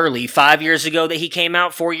was Gurley 5 years ago that he came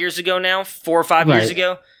out, 4 years ago now, 4 or 5 years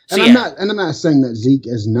ago. So, and I'm not saying that Zeke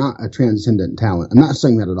is not a transcendent talent. I'm not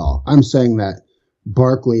saying that at all. I'm saying that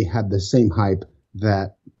Barkley had the same hype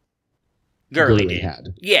that Gurley had.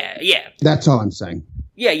 Yeah. That's all I'm saying.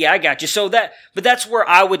 Yeah, I got you. So but that's where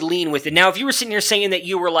I would lean with it. Now, if you were sitting here saying that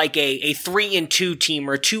you were like a 3-2 team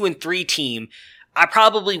or a 2-3 team, I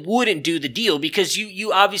probably wouldn't do the deal because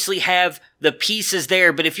you obviously have the pieces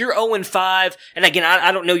there. But if you're 0-5, and again,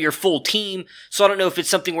 I don't know your full team, so I don't know if it's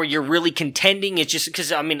something where you're really contending. It's just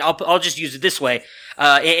because, I mean, I'll just use it this way.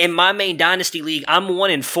 In my main dynasty league, I'm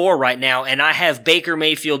 1-4 right now, and I have Baker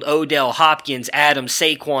Mayfield, Odell, Hopkins, Adams,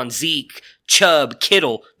 Saquon, Zeke, Chubb,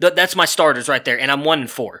 Kittle. That's my starters right there, and I'm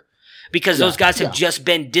 1-4. Because those guys have just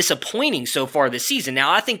been disappointing so far this season.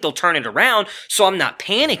 Now, I think they'll turn it around, so I'm not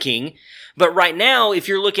panicking. But right now, if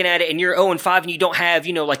you're looking at it and you're 0-5 and you don't have,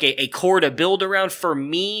 like a core to build around, for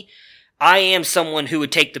me, I am someone who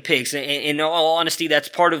would take the picks. And in all honesty, that's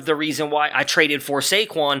part of the reason why I traded for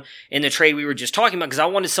Saquon in the trade we were just talking about, because I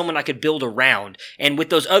wanted someone I could build around. And with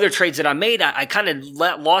those other trades that I made, I kind of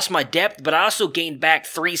lost my depth, but I also gained back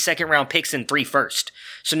 3 second-round picks and 3 first.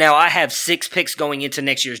 So now I have 6 picks going into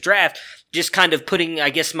next year's draft, just kind of putting,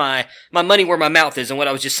 I guess, my money where my mouth is, and what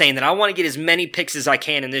I was just saying, that I want to get as many picks as I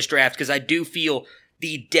can in this draft, because I do feel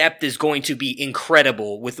the depth is going to be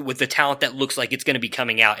incredible with the talent that looks like it's going to be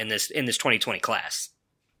coming out in this 2020 class.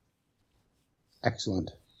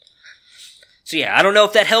 Excellent. So yeah, I don't know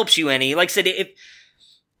if that helps you any. Like I said, it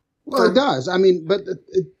does. I mean, but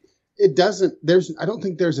it doesn't. I don't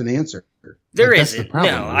think there's an answer. There isn't.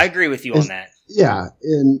 No, I agree with you on that. Yeah,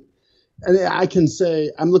 and I can say,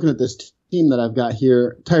 I'm looking at this team that I've got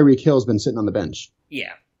here. Tyreek Hill's been sitting on the bench.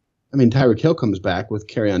 Yeah. I mean, Tyreek Hill comes back with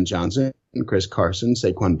Kerryon Johnson, Chris Carson,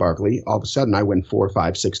 Saquon Barkley. All of a sudden, I win 4,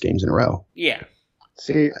 5, 6 games in a row. Yeah.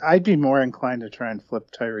 See, I'd be more inclined to try and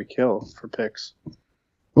flip Tyreek Hill for picks.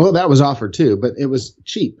 Well, that was offered too, but it was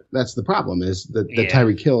cheap. That's the problem, is that the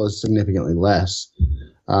Tyreek Hill is significantly less.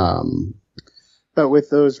 But with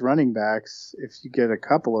those running backs, if you get a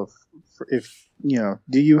couple of,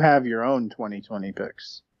 do you have your own 2020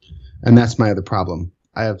 picks? And that's my other problem.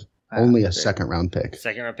 I have only a second-round pick.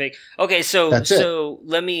 Second-round pick. Okay, so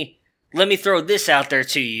let me throw this out there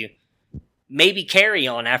to you. Maybe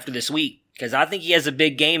Kerryon after this week, because I think he has a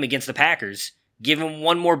big game against the Packers. Give him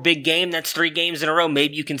one more big game. That's 3 games in a row.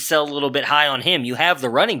 Maybe you can sell a little bit high on him. You have the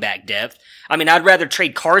running back depth. I mean, I'd rather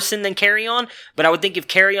trade Carson than Kerryon, but I would think if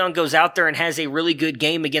Kerryon goes out there and has a really good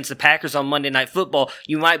game against the Packers on Monday Night Football,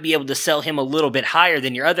 you might be able to sell him a little bit higher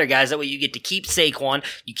than your other guys. That way you get to keep Saquon,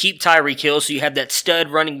 you keep Tyreek Hill, so you have that stud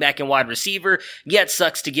running back and wide receiver. Yeah, it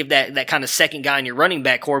sucks to give that kind of second guy in your running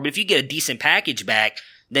back core, but if you get a decent package back,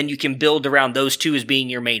 then you can build around those two as being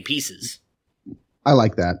your main pieces. I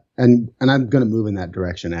like that. And I'm going to move in that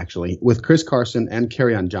direction, actually. With Chris Carson and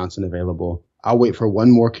Kerryon Johnson available, I'll wait for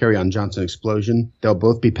one more Kerryon Johnson explosion. They'll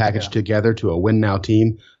both be packaged together to a win-now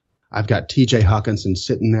team. I've got TJ Hawkinson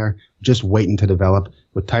sitting there just waiting to develop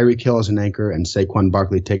with Tyreek Hill as an anchor and Saquon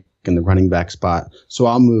Barkley taking the running back spot. So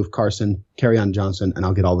I'll move Carson, Kerryon Johnson, and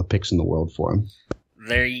I'll get all the picks in the world for him.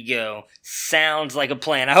 There you go. Sounds like a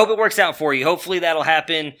plan. I hope it works out for you. Hopefully that'll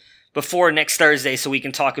happen before next Thursday so we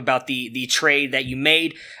can talk about the trade that you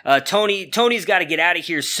made. Tony's got to get out of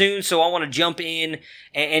here soon, so I want to jump in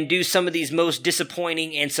and do some of these most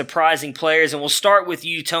disappointing and surprising players. And we'll start with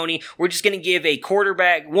you, Tony. We're just going to give a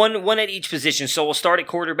quarterback, one at each position. So we'll start at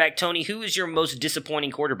quarterback. Tony, who is your most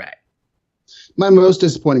disappointing quarterback? My most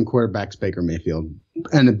disappointing quarterback's Baker Mayfield,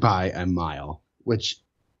 and by a mile, which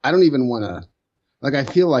I don't even want to, I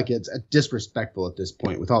feel like it's disrespectful at this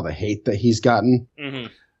point with all the hate that he's gotten. Mm-hmm.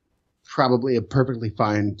 Probably a perfectly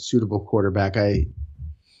fine, suitable quarterback. I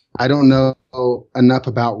don't know enough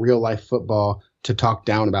about real life football to talk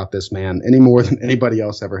down about this man any more than anybody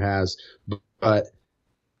else ever has, but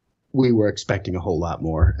we were expecting a whole lot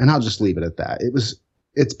more, and I'll just leave it at that.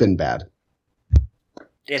 It's been bad.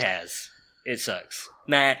 It has. It sucks.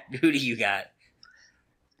 Matt, who do you got?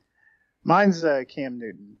 Mine's Cam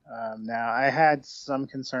Newton. Now, I had some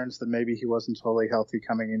concerns that maybe he wasn't totally healthy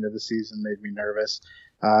coming into the season, made me nervous.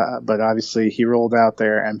 But obviously he rolled out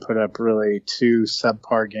there and put up really 2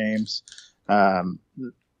 subpar games.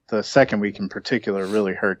 The second week in particular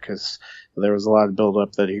really hurt because there was a lot of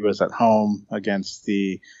buildup that he was at home against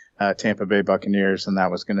the Tampa Bay Buccaneers, and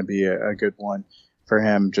that was going to be a good one. for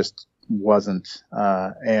him just wasn't.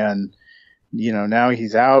 And, now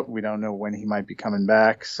he's out. We don't know when he might be coming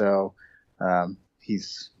back. So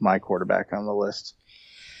he's my quarterback on the list.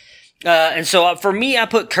 And so for me, I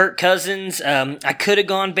put Kirk Cousins. I could have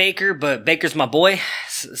gone Baker, but Baker's my boy.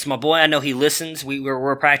 It's my boy. I know he listens.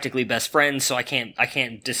 We're practically best friends, so I can't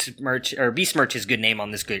besmirch his good name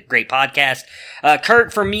on this great podcast.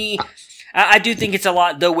 Kirk, for me, I do think it's a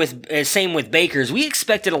lot though. Same with Baker's. We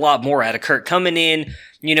expected a lot more out of Kirk coming in.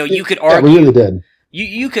 You could argue. We really did.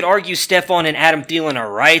 You could argue Stephon and Adam Thielen are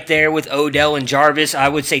right there with Odell and Jarvis. I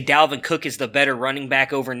would say Dalvin Cook is the better running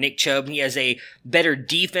back over Nick Chubb. He has a better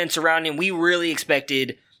defense around him. We really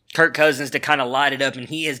expected Kirk Cousins to kind of light it up, and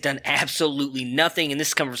he has done absolutely nothing. And this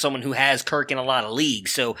is coming from someone who has Kirk in a lot of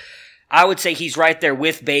leagues. So I would say he's right there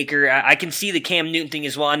with Baker. I can see the Cam Newton thing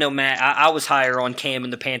as well. I know, Matt, I was higher on Cam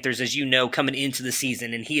and the Panthers, as you know, coming into the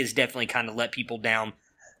season, and he has definitely kind of let people down.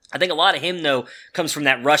 I think a lot of him, though, comes from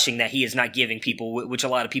that rushing that he is not giving people, which a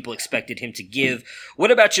lot of people expected him to give.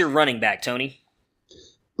 What about your running back, Tony?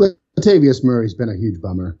 Latavius Murray's been a huge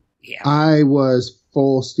bummer. Yeah. I was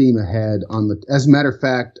full steam ahead on the. As a matter of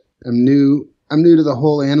fact, I'm new to the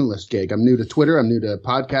whole analyst gig. I'm new to Twitter. I'm new to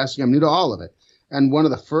podcasting. I'm new to all of it. And one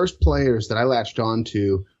of the first players that I latched on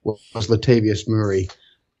to was Latavius Murray.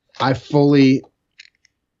 I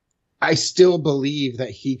still believe that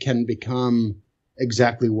he can become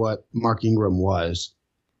exactly what Mark Ingram was,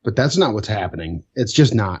 but that's not what's happening. It's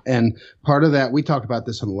just not. And part of that, we talked about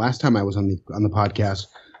this on the last time I was on the podcast,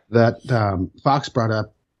 that Fox brought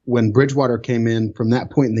up when Bridgewater came in. From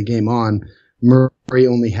that point in the game on, Murray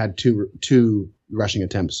only had two rushing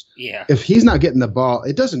attempts. Yeah. If he's not getting the ball,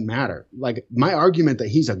 it doesn't matter. Like, my argument that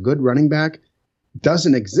he's a good running back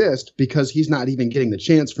doesn't exist because he's not even getting the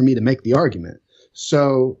chance for me to make the argument.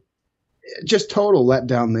 So just total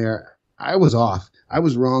letdown there. I was off. I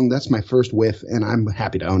was wrong. That's my first whiff, and I'm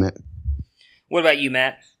happy to own it. What about you,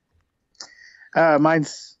 Matt?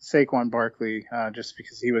 Mine's Saquon Barkley, just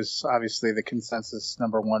because he was obviously the consensus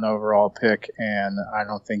number 1 overall pick, and I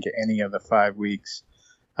don't think any of the 5 weeks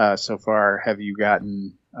so far have you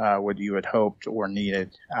gotten what you had hoped or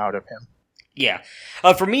needed out of him. Yeah.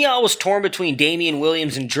 For me, I was torn between Damian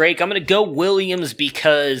Williams and Drake. I'm going to go Williams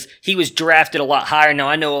because he was drafted a lot higher. Now,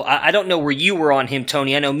 I don't know where you were on him,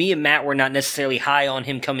 Tony. I know me and Matt were not necessarily high on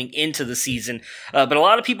him coming into the season, but a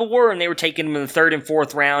lot of people were, and they were taking him in the 3rd and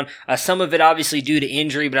 4th round. Some of it obviously due to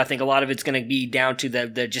injury, but I think a lot of it's going to be down to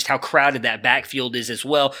the just how crowded that backfield is as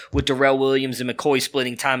well, with Darrell Williams and McCoy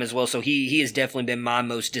splitting time as well. So he has definitely been my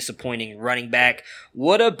most disappointing running back.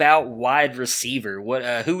 What about wide receiver?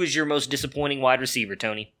 Who was your most disappointing wide receiver,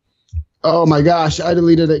 Tony? Oh my gosh, I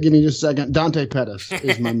deleted it. Give me just a second. Dante Pettis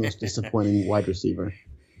is my most disappointing wide receiver.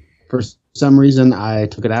 For some reason, I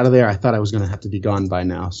took it out of there. I thought I was going to have to be gone by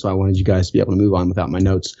now, so I wanted you guys to be able to move on without my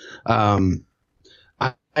notes. In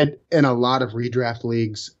a lot of redraft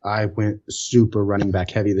leagues, I went super running back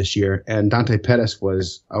heavy this year, and Dante Pettis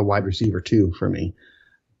was a wide receiver too for me.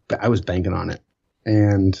 But I was banking on it,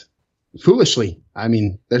 and foolishly, I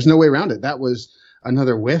mean, there's no way around it. That was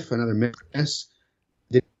another whiff, another miss.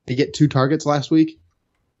 Did he get 2 targets last week?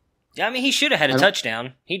 Yeah, I mean, he should have had a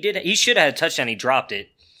touchdown. He did. He should have had a touchdown. He dropped it.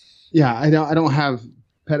 Yeah, I don't have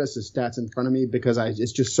Pettis' stats in front of me because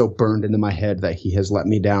it's just so burned into my head that he has let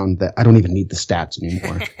me down that I don't even need the stats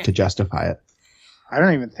anymore to justify it. I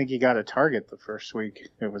don't even think he got a target the first week.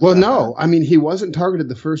 No. I mean, he wasn't targeted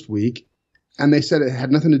the first week, and they said it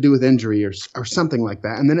had nothing to do with injury or something like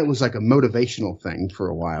that. And then it was like a motivational thing for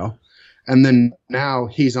a while. And then now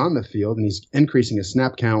he's on the field and he's increasing his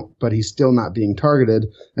snap count, but he's still not being targeted,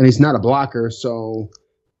 and he's not a blocker. So,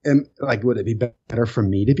 would it be better for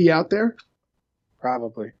me to be out there?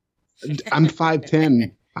 Probably. I'm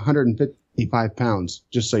 5'10", 155 pounds,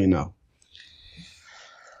 just so you know.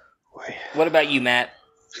 What about you, Matt?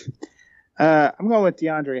 I'm going with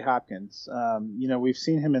DeAndre Hopkins. We've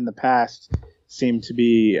seen him in the past seem to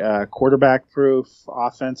be quarterback proof,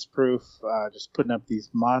 offense proof, just putting up these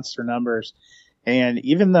monster numbers. And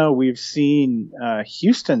even though we've seen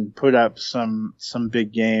Houston put up some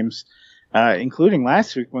big games, including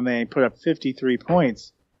last week when they put up 53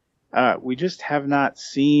 points, we just have not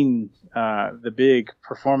seen the big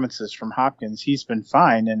performances from Hopkins. He's been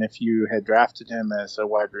fine, and if you had drafted him as a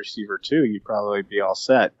wide receiver too, you'd probably be all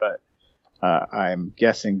set. But I'm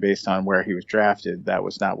guessing based on where he was drafted, that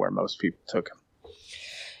was not where most people took him.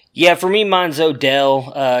 Yeah, for me, mine's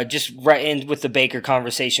Odell. Just right in with the Baker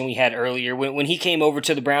conversation we had earlier. When he came over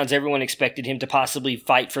to the Browns, everyone expected him to possibly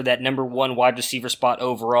fight for that number 1 wide receiver spot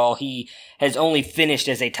overall. He has only finished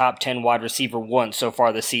as a top 10 wide receiver once so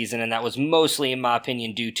far this season, and that was mostly, in my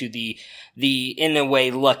opinion, due to the in a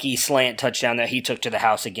way, lucky slant touchdown that he took to the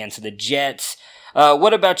house against the Jets.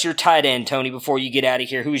 What about your tight end, Tony, before you get out of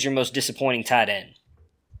here? Who's your most disappointing tight end?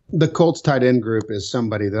 The Colts tight end group is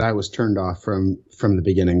somebody that I was turned off from the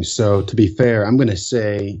beginning. So to be fair, I'm going to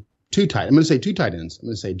say two tight ends. I'm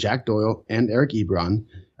going to say Jack Doyle and Eric Ebron,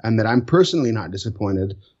 and that I'm personally not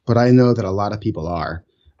disappointed, but I know that a lot of people are.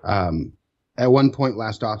 At one point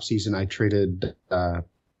last offseason, I traded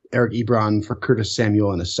Eric Ebron for Curtis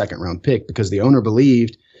Samuel and a second-round pick because the owner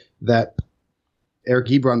believed that Eric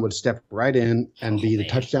Ebron would step right in and be the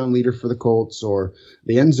touchdown leader for the Colts or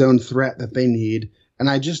the end zone threat that they need. And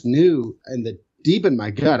I just knew, and deep in my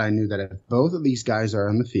gut, I knew that if both of these guys are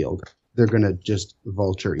on the field, they're going to just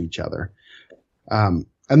vulture each other. And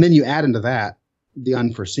then you add into that the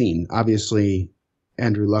unforeseen. Obviously,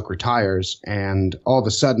 Andrew Luck retires, and all of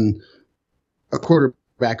a sudden, a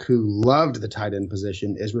quarterback who loved the tight end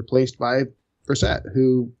position is replaced by Brissett,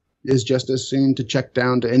 who is just as soon to check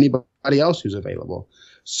down to anybody else who's available.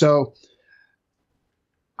 So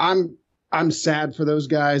I'm sad for those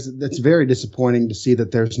guys. That's very disappointing to see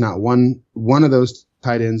that there's not one of those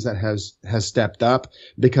tight ends that has stepped up,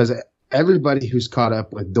 because everybody who's caught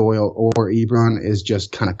up with Doyle or Ebron is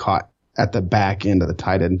just kind of caught at the back end of the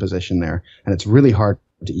tight end position there, and it's really hard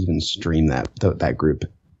to even stream that group.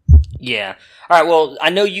 Yeah. All right. Well, I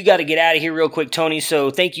know you got to get out of here real quick, Tony.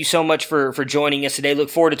 So thank you so much for joining us today. Look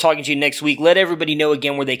forward to talking to you next week. Let everybody know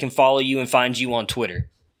again where they can follow you and find you on Twitter.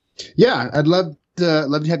 Yeah, I'd love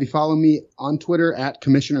to have you follow me on Twitter at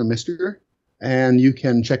Commissioner Mister, and you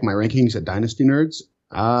can check my rankings at Dynasty Nerds.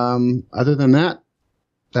 Other than that,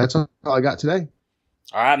 that's all I got today.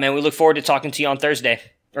 All right, man. We look forward to talking to you on Thursday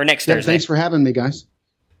or next Thursday. Thanks for having me, guys.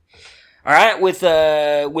 All right, with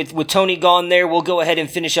Tony gone there, we'll go ahead and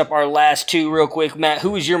finish up our last two real quick. Matt,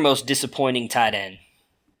 who is your most disappointing tight end?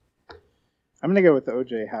 I'm going to go with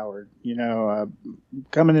O.J. Howard.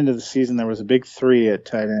 Coming into the season, there was a big 3 at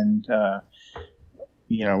tight end,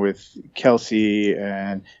 with Kelsey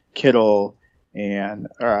and Kittle and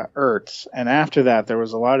Ertz. And after that, there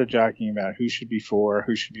was a lot of jockeying about who should be 4,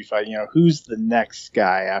 who should be 5, who's the next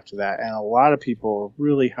guy after that. And a lot of people were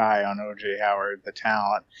really high on O.J. Howard, the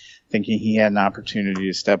talent, thinking he had an opportunity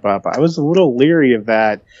to step up. I was a little leery of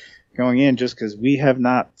that going in just because we have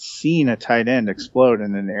not seen a tight end explode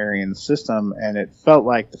in an Arian system. And it felt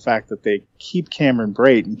like the fact that they keep Cameron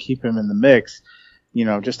Brate and keep him in the mix,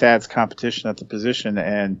 just adds competition at the position.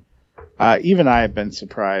 And even I have been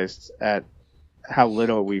surprised at how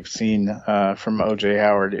little we've seen from O.J.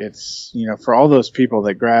 Howard. It's, for all those people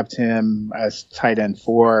that grabbed him as tight end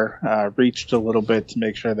 4, reached a little bit to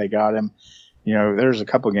make sure they got him. There's a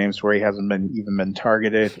couple games where he hasn't even been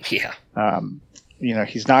targeted. Yeah.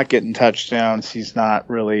 He's not getting touchdowns. He's not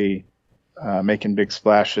really making big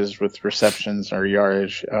splashes with receptions or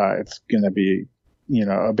yardage. It's going to be,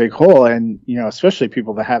 a big hole. And, especially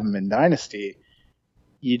people that have him in Dynasty,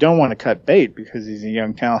 you don't want to cut bait because he's a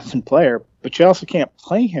young, talented player, but you also can't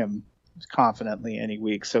play him confidently any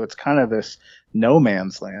week. So it's kind of this no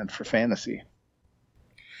man's land for fantasy.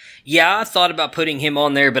 Yeah, I thought about putting him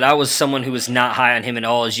on there, but I was someone who was not high on him at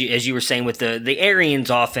all. As you were saying with the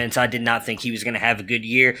Arians offense, I did not think he was going to have a good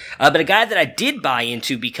year. But a guy that I did buy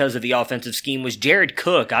into because of the offensive scheme was Jared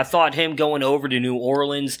Cook. I thought him going over to New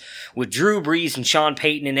Orleans with Drew Brees and Sean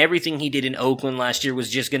Payton and everything he did in Oakland last year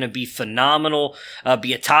was just going to be phenomenal.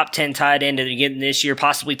 Be a top 10 tight end again this year,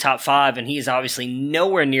 possibly top 5, and he is obviously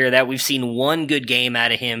nowhere near that. We've seen one good game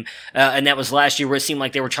out of him, and that was last year where it seemed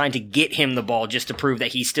like they were trying to get him the ball just to prove that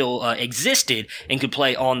he still existed and could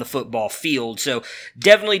play on the football field. So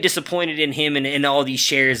definitely disappointed in him and all these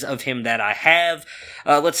shares of him that I have.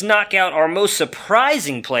 Let's knock out our most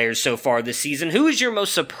surprising players so far this season. Who is your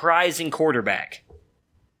most surprising quarterback?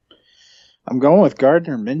 I'm going with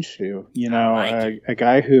Gardner Minshew. A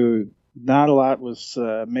guy who not a lot was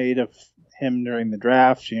made of him during the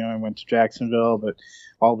draft. He went to Jacksonville, but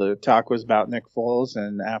all the talk was about Nick Foles,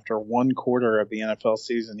 and after one quarter of the NFL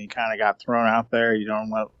season, he kind of got thrown out there. You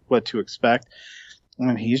don't know what to expect.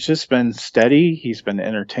 And he's just been steady. He's been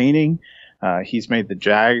entertaining. He's made the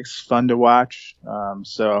Jags fun to watch.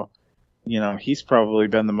 He's probably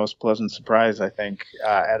been the most pleasant surprise, I think,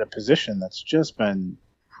 at a position that's just been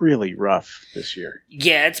really rough this year.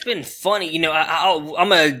 Yeah, it's been funny. I'm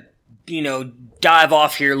going to, dive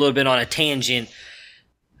off here a little bit on a tangent.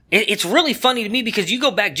 It's really funny to me because you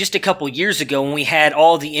go back just a couple years ago when we had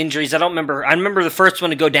all the injuries. I remember the first one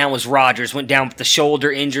to go down was Rodgers, went down with the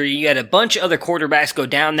shoulder injury. You had a bunch of other quarterbacks go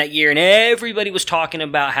down that year, and everybody was talking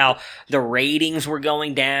about how the ratings were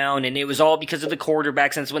going down, and it was all because of the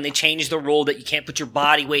quarterbacks. And it's when they changed the rule that you can't put your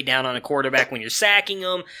body weight down on a quarterback when you're sacking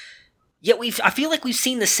them. Yet I feel like we've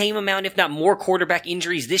seen the same amount, if not more, quarterback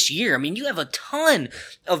injuries this year. I mean, you have a ton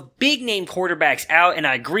of big-name quarterbacks out, and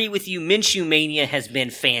I agree with you. Minshew Mania has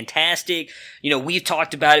been fantastic. You know, we've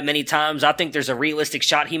talked about it many times. I think there's a realistic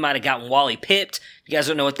shot he might have gotten Wally pipped. You guys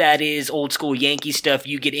don't know what that is. Old school Yankee stuff.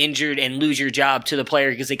 You get injured and lose your job to the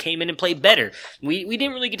player because they came in and played better. We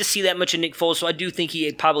didn't really get to see that much of Nick Foles, so I do think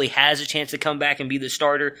he probably has a chance to come back and be the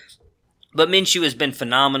starter. But Minshew has been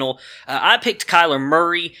phenomenal. I picked Kyler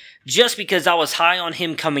Murray just because I was high on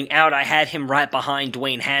him coming out. I had him right behind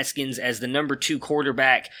Dwayne Haskins as the number 2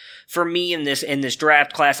 quarterback for me in this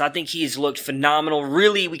draft class. I think he's looked phenomenal.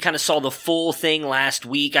 Really, we kind of saw the full thing last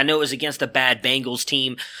week. I know it was against a bad Bengals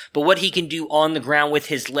team, but what he can do on the ground with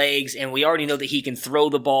his legs, and we already know that he can throw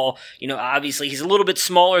the ball. You know, obviously he's a little bit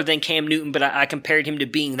smaller than Cam Newton, but I compared him to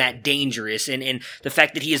being that dangerous, and the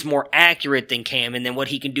fact that he is more accurate than Cam, and then what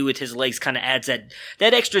he can do with his legs kind of adds that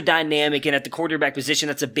extra dynamic. And at the quarterback position,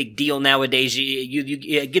 that's a big deal nowadays.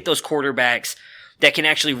 You get those quarterbacks that can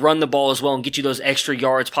actually run the ball as well and get you those extra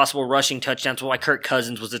yards, possible rushing touchdowns. Why Kirk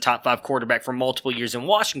Cousins was the top 5 quarterback for multiple years in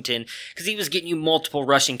Washington, because he was getting you multiple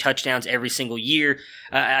rushing touchdowns every single year.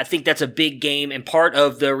 I think that's a big game and part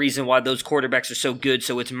of the reason why those quarterbacks are so good.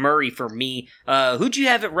 So it's Murray for me. Who'd you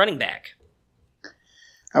have at running back?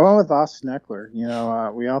 I went with Austin Eckler. You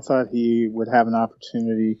know, we all thought he would have an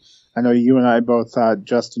opportunity. I know you and I both thought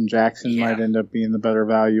Justin Jackson might end up being the better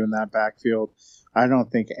value in that backfield. I don't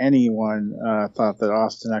think anyone thought that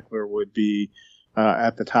Austin Eckler would be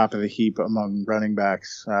at the top of the heap among running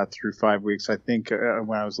backs through 5 weeks. I think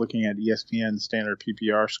when I was looking at ESPN standard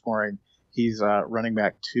PPR scoring, he's running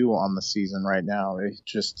back 2 on the season right now. It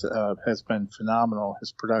just has been phenomenal,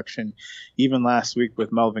 his production. Even last week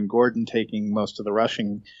with Melvin Gordon taking most of the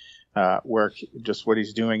rushing work, just what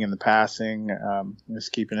he's doing in the passing is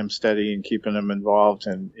keeping him steady and keeping him involved.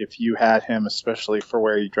 And if you had him, especially for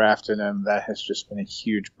where you drafted him, that has just been a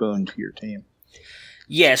huge boon to your team.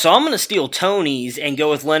 Yeah, so I'm going to steal Tony's and go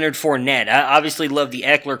with Leonard Fournette. I obviously love the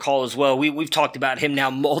Eckler call as well. We've talked about him now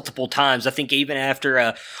multiple times. I think even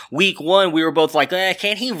after week 1, we were both like,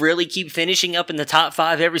 can he really keep finishing up in the top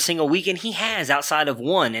 5 every single week? And he has outside of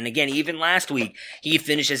 1. And again, even last week, he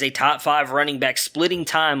finished as a top 5 running back, splitting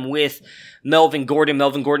time with Melvin Gordon.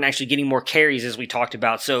 Melvin Gordon actually getting more carries, as we talked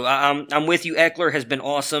about. So I'm with you. Eckler has been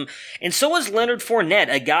awesome. And so is Leonard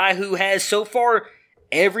Fournette, a guy who has so far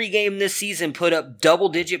every game this season put up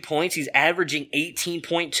double-digit points. He's averaging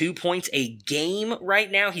 18.2 points a game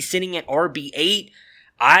right now. He's sitting at RB8.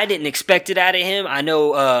 I didn't expect it out of him. I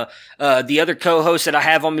know the other co-host that I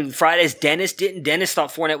have on Fridays, Dennis, didn't. Dennis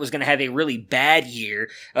thought Fournette was going to have a really bad year.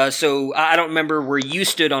 So I don't remember where you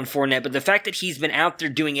stood on Fournette, but the fact that he's been out there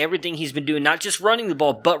doing everything he's been doing, not just running the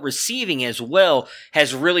ball, but receiving as well,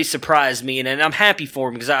 has really surprised me. And I'm happy for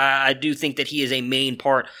him because I do think that he is a main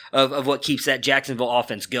part of what keeps that Jacksonville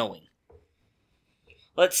offense going.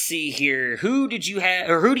 Let's see here. Who do you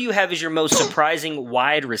have as your most surprising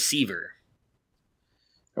wide receiver?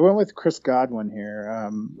 I went with Chris Godwin here.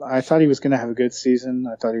 I thought he was going to have a good season.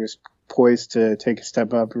 I thought he was poised to take a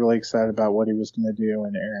step up. Really excited about what he was going to do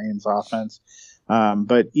in Arians' offense.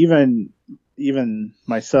 But even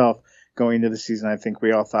myself going into the season, I think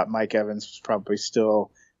we all thought Mike Evans was probably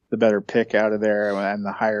still the better pick out of there and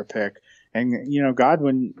the higher pick. And, you know,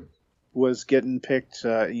 Godwin was getting picked,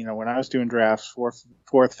 when I was doing drafts,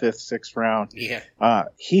 fourth, fifth, sixth round. Yeah.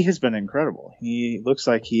 He has been incredible. He looks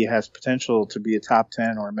like he has potential to be a top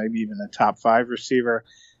 10 or maybe even a top 5 receiver.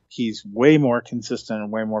 He's way more consistent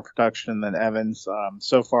and way more production than Evans.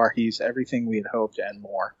 So far, he's everything we had hoped and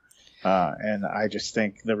more. And I just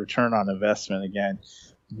think the return on investment, again,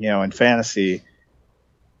 in fantasy,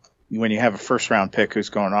 when you have a first-round pick who's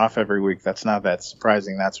going off every week, that's not that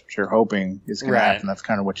surprising. That's what you're hoping is going to happen. That's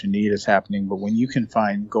kind of what you need is happening. But when you can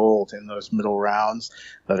find gold in those middle rounds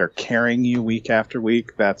that are carrying you week after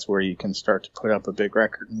week, that's where you can start to put up a big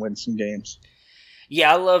record and win some games.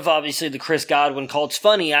 Yeah, I love, obviously, the Chris Godwin call. It's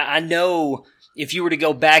funny. I know if you were to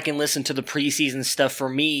go back and listen to the preseason stuff for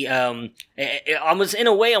me, I was in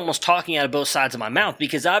a way almost talking out of both sides of my mouth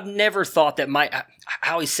because I've never thought that I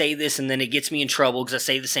always say this and then it gets me in trouble because I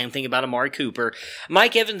say the same thing about Amari Cooper.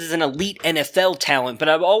 Mike Evans is an elite NFL talent, but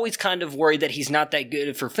I've always kind of worried that he's not that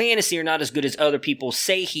good for fantasy or not as good as other people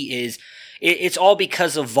say he is. it's all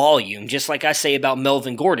because of volume, just like I say about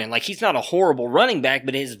Melvin Gordon. Like, he's not a horrible running back,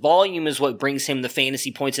 but his volume is what brings him the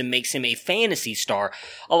fantasy points and makes him a fantasy star,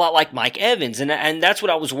 a lot like Mike Evans. And that's what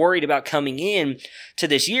I was worried about coming in to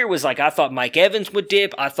this year, was like, I thought Mike Evans would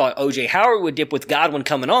dip, I thought OJ Howard would dip with Godwin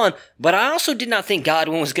coming on, but I also did not think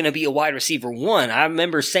Godwin was going to be a wide receiver one. I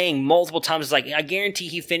remember saying multiple times, like, I guarantee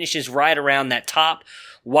he finishes right around that top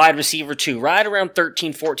wide receiver 2, right around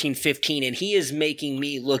 13, 14, 15, and he is making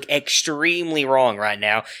me look extremely wrong right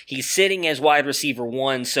now. He's sitting as wide receiver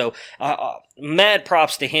 1, so mad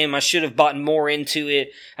props to him. I should have bought more into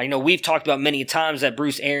it. I know we've talked about many times that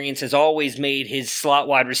Bruce Arians has always made his slot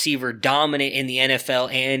wide receiver dominant in the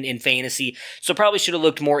NFL and in fantasy, so probably should have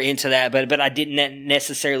looked more into that, but I didn't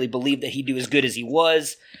necessarily believe that he'd do as good as he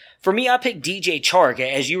was. For me, I picked DJ Chark,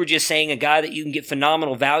 as you were just saying, a guy that you can get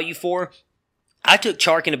phenomenal value for. I took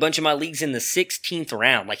Chark in a bunch of my leagues in the 16th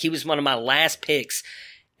round. Like, he was one of my last picks,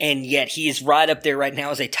 and yet he is right up there right now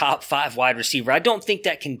as a top 5 wide receiver. I don't think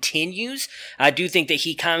that continues. I do think that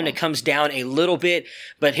he kind of comes down a little bit,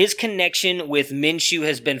 but his connection with Minshew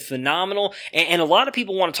has been phenomenal. And a lot of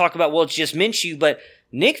people want to talk about, well, it's just Minshew, but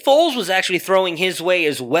Nick Foles was actually throwing his way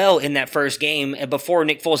as well in that first game before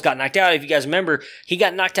Nick Foles got knocked out. If you guys remember, he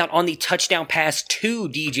got knocked out on the touchdown pass to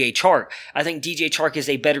DJ Chark. I think DJ Chark is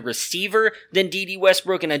a better receiver than D.D.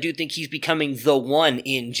 Westbrook, and I do think he's becoming the one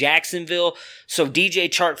in Jacksonville. So DJ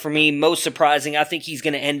Chark, for me, most surprising. I think he's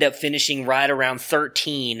going to end up finishing right around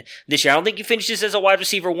 13 this year. I don't think he finishes as a wide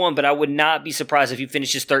receiver 1, but I would not be surprised if he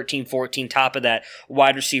finishes 13, 14, top of that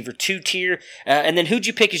wide receiver 2 tier. And then who'd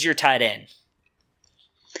you pick as your tight end?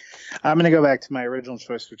 I'm going to go back to my original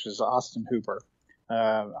choice, which is Austin Hooper.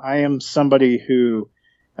 I am somebody who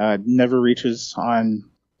never reaches on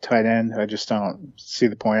tight end. I just don't see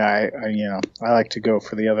the point. I like to go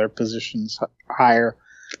for the other positions higher.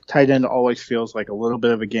 Tight end always feels like a little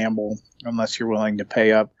bit of a gamble unless you're willing to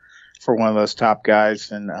pay up for one of those top guys.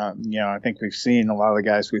 And, I think we've seen a lot of the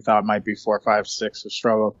guys we thought might be 4, 5, 6 have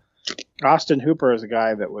struggled. Austin Hooper is a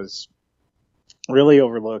guy that was really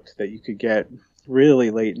overlooked that you could get really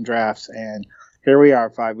late in drafts, and here we are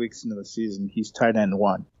 5 weeks into the season. He's tight end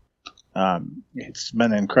 1. It's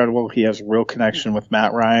been incredible. He has a real connection with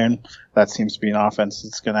Matt Ryan. That seems to be an offense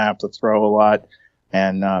that's going to have to throw a lot,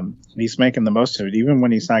 and he's making the most of it. Even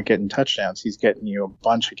when he's not getting touchdowns, he's getting you a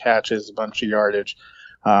bunch of catches, a bunch of yardage,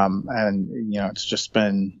 and it's just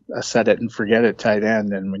been a set it and forget it tight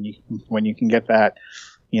end. And when you can get that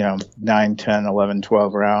 9, 10, 11,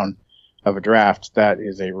 12 round of a draft, that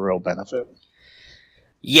is a real benefit.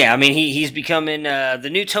 Yeah, I mean, he's becoming the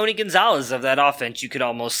new Tony Gonzalez of that offense, you could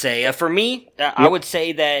almost say. For me, I would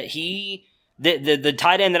say that the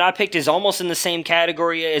tight end that I picked is almost in the same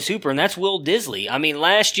category as Hooper, and that's Will Disley. I mean,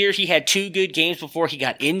 last year he had 2 good games before he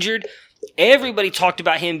got injured. Everybody talked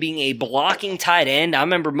about him being a blocking tight end. I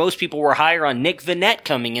remember most people were higher on Nick Vannett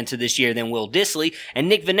coming into this year than Will Disley, and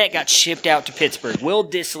Nick Vannett got shipped out to Pittsburgh. Will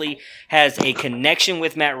Disley has a connection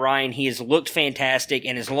with Matt Ryan. He has looked fantastic,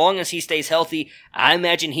 and as long as he stays healthy, I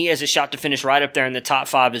imagine he has a shot to finish right up there in the top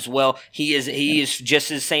 5 as well. He is just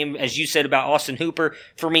the same as you said about Austin Hooper.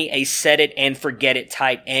 For me, a set it and forget it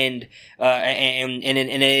tight end, and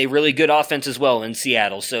a really good offense as well in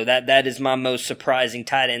Seattle. So that is my most surprising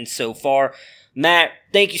tight end so far. Matt,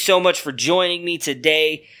 thank you so much for joining me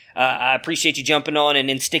today. I appreciate you jumping on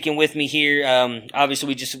and sticking with me here.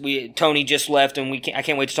 Obviously, Tony just left, and I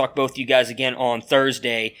can't wait to talk to both of you guys again on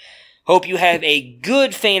Thursday. Hope you have a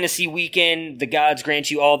good fantasy weekend. The gods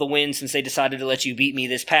grant you all the wins since they decided to let you beat me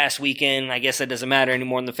this past weekend. I guess that doesn't matter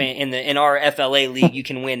anymore in our FLA league. You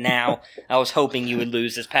can win now. I was hoping you would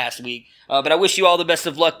lose this past week. But I wish you all the best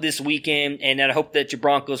of luck this weekend, and I hope that your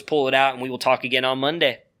Broncos pull it out, and we will talk again on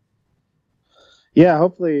Monday. Yeah,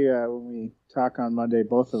 hopefully when we talk on Monday,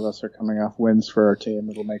 both of us are coming off wins for our team.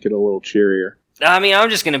 It'll make it a little cheerier. I mean, I'm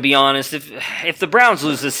just going to be honest. If the Browns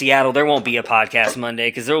lose to Seattle, there won't be a podcast Monday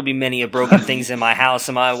because there will be many broken things in my house,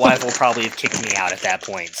 and my wife will probably have kicked me out at that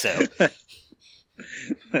point. So,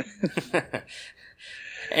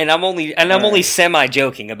 and I'm only semi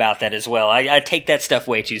joking about that as well. I take that stuff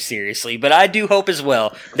way too seriously, but I do hope as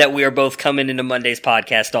well that we are both coming into Monday's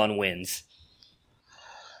podcast on wins.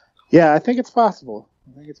 Yeah, I think it's possible.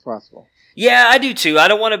 Yeah, I do too. I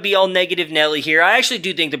don't want to be all negative Nelly here. I actually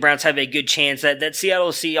do think the Browns have a good chance that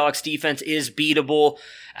Seattle Seahawks defense is beatable.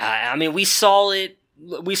 I mean, we saw it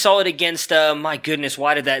against, my goodness,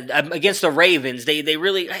 why did that, against the Ravens. They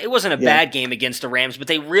really, it wasn't a bad game against the Rams, but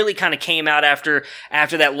they really kind of came out after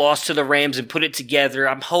that loss to the Rams and put it together.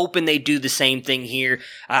 I'm hoping they do the same thing here.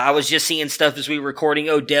 I was just seeing stuff as we were recording,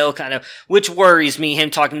 Odell which worries me, him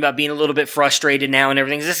talking about being a little bit frustrated now and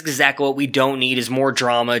everything. This is exactly what we don't need is more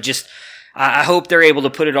drama. I hope they're able to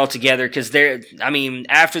put it all together because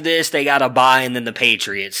after this, they got a bye and then the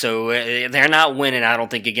Patriots. So they're not winning, I don't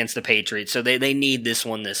think, against the Patriots. So they need this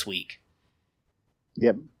one this week.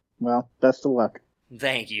 Yep. Well, best of luck.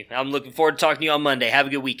 Thank you. I'm looking forward to talking to you on Monday. Have a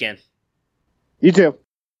good weekend. You too.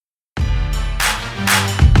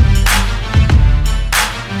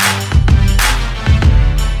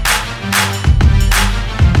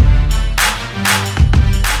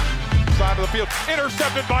 The field,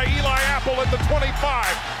 intercepted by Eli Apple at the 25,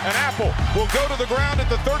 and Apple will go to the ground at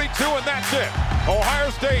the 32, and that's it. Ohio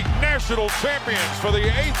State national champions for the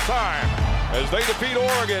 8th time as they defeat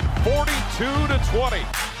Oregon 42-20.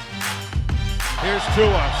 Here's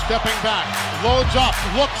Tua stepping back, loads up,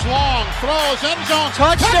 looks long, throws, end zone,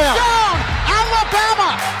 touchdown,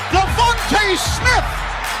 Alabama, Devontae Smith,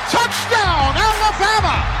 touchdown,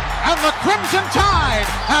 Alabama. And the Crimson Tide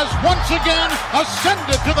has once again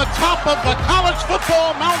ascended to the top of the college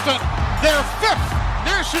football mountain. Their 5th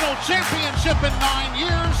national championship in 9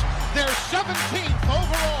 years, their 17th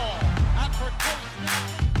overall. And for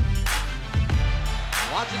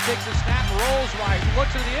Watson takes a snap, rolls right,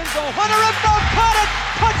 looks at the end zone. Hunter Renfrow caught it!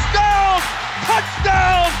 Touchdown!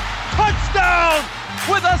 Touchdown! Touchdown!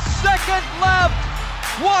 With a second left,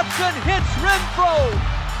 Watson hits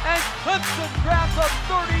Renfrow. And Clemson grabs a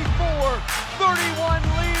 34-31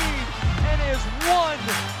 lead and is 1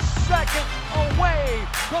 second away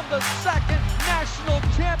from the 2nd national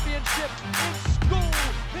championship in school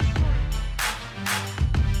history.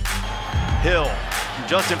 Hill,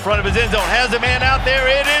 just in front of his end zone, has a man out there.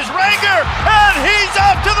 It is Rager, and he's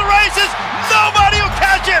off to the races. Nobody will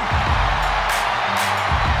catch him.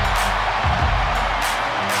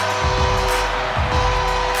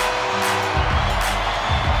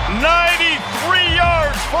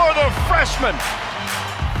 For the freshman.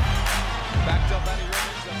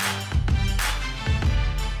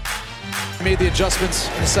 Made the adjustments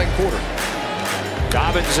in the second quarter.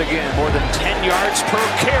 Dobbins again, more than 10 yards per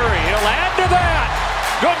carry. He'll add to that.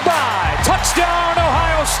 Goodbye. Touchdown,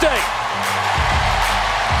 Ohio State.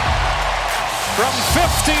 From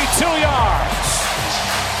 52 yards.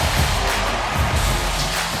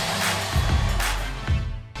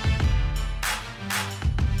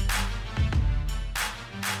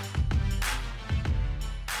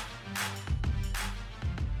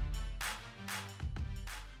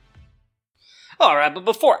 All right, but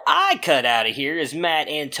before I cut out of here, as Matt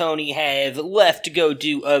and Tony have left to go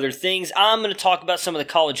do other things, I'm going to talk about some of the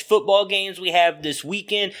college football games we have this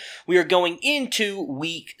weekend. We are going into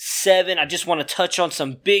Week 7. I just want to touch on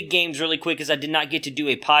some big games really quick, as I did not get to do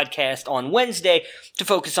a podcast on Wednesday to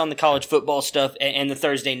focus on the college football stuff and the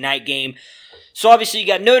Thursday night game. So obviously you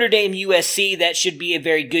got Notre Dame USC. That should be a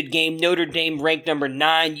very good game. Notre Dame ranked number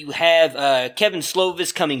 9. You have Kevin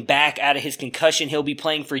Slovis coming back out of his concussion. He'll be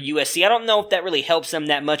playing for USC. I don't know if that really helps them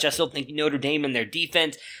that much. I still think Notre Dame and their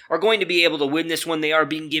defense are going to be able to win this one. They are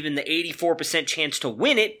being given the 84% chance to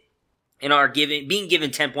win it and are being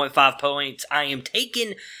given 10.5 points. I am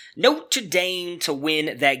taking Notre Dame to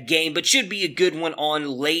win that game, but should be a good one on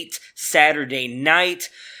late Saturday night.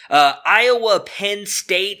 Iowa, Penn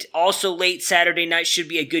State, also late Saturday night, should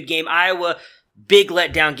be a good game. Iowa, big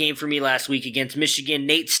letdown game for me last week against Michigan.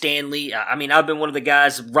 Nate Stanley, I've been one of the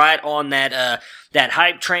guys right on that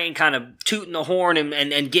hype train, kind of tooting the horn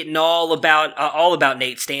and getting all about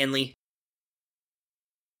Nate Stanley.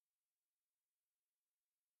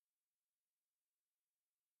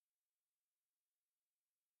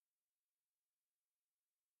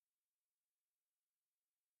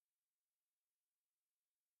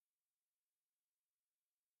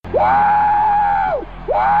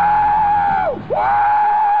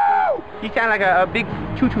 You sound like a big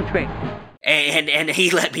choo-choo train. And he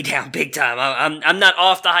let me down big time. I'm not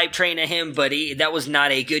off the hype train of him, but that was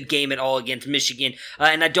not a good game at all against Michigan.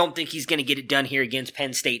 And I don't think he's going to get it done here against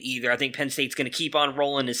Penn State either. I think Penn State's going to keep on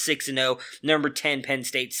rolling to 6-0. Number 10, Penn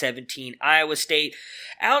State, 17, Iowa State.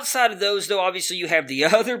 Outside of those, though, obviously you have the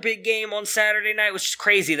other big game on Saturday night, which is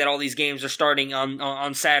crazy that all these games are starting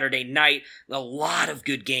on Saturday night. A lot of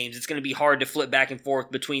good games. It's going to be hard to flip back and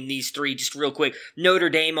forth between these three. Just real quick, Notre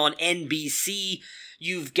Dame on NBC.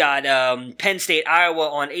 You've got Penn State, Iowa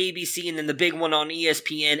on ABC, and then the big one on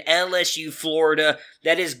ESPN, LSU, Florida.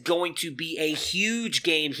 That is going to be a huge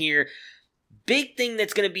game here. Big thing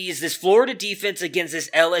that's going to be is this Florida defense against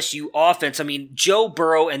this LSU offense. I mean, Joe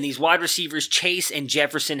Burrow and these wide receivers, Chase and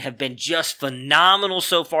Jefferson, have been just phenomenal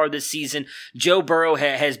so far this season. Joe Burrow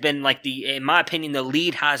has been, in my opinion, the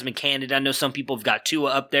lead Heisman candidate. I know some people have got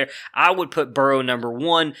Tua up there. I would put Burrow number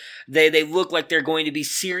 1. They look like they're going to be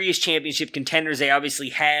serious championship contenders. They obviously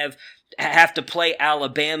have have to play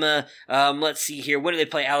Alabama. Let's see here. When do they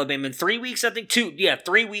play Alabama? In 3 weeks, I think?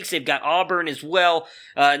 3 weeks. They've got Auburn as well,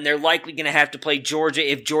 and they're likely going to have to play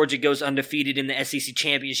Georgia if Georgia goes undefeated in the SEC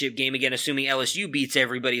championship game. Again, assuming LSU beats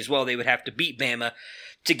everybody as well, they would have to beat Bama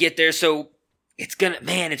to get there. So it's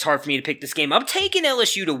hard for me to pick this game. I'm taking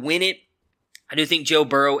LSU to win it. I do think Joe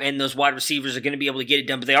Burrow and those wide receivers are going to be able to get it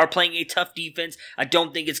done, but they are playing a tough defense. I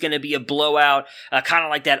don't think it's going to be a blowout, kind of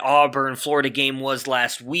like that Auburn-Florida game was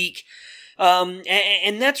last week.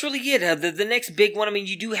 And that's really it. The next big one, I mean,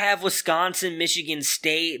 you do have Wisconsin, Michigan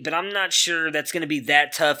State, but I'm not sure that's going to be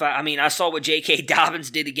that tough. I saw what J.K. Dobbins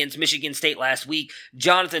did against Michigan State last week.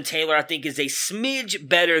 Jonathan Taylor, I think, is a smidge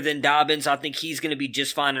better than Dobbins. I think he's going to be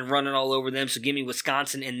just fine and running all over them, so give me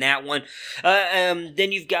Wisconsin in that one.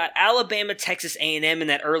 Then you've got Alabama, Texas A&M in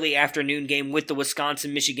that early afternoon game with the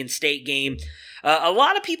Wisconsin-Michigan State game. A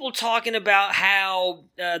lot of people talking about how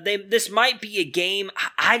this might be a game.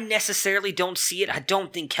 I necessarily don't see it. I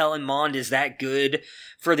don't think Kellen Mond is that good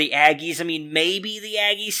for the Aggies. I mean, maybe the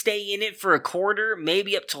Aggies stay in it for a quarter,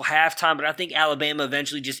 maybe up till halftime, but I think Alabama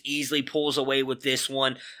eventually just easily pulls away with this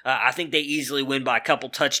one. I think they easily win by a couple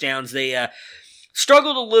touchdowns. They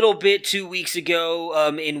struggled a little bit 2 weeks ago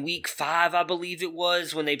in week 5, I believe it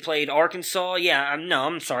was, when they played Arkansas.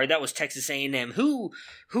 I'm sorry, that was Texas A&M. Who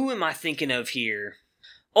am I thinking of here?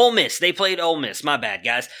 Ole Miss. They played Ole Miss. My bad,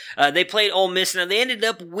 guys. They played Ole Miss. Now, they ended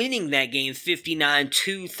up winning that game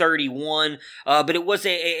 59-31, but it was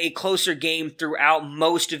a closer game throughout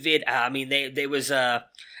most of it.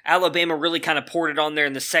 Alabama really kind of poured it on there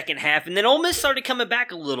in the second half, and then Ole Miss started coming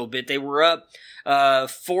back a little bit. They were up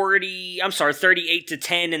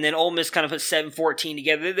 38-10, and then Ole Miss kind of put 7-14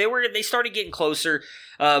 together. They started getting closer,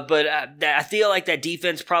 but I feel like that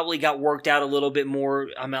defense probably got worked out a little bit more.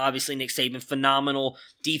 I mean, obviously Nick Saban, phenomenal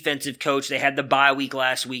defensive coach. They had the bye week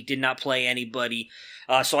last week, did not play anybody.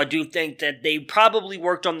 So I do think that they probably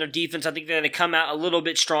worked on their defense. I think they're going to come out a little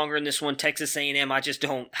bit stronger in this one. Texas A&M, I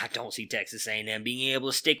don't see Texas A&M being able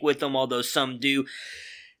to stick with them, although some do.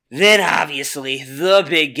 Then, obviously, the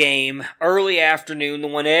big game, early afternoon, the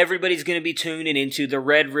one everybody's going to be tuning into, the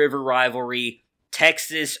Red River rivalry,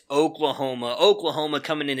 Texas, Oklahoma. Oklahoma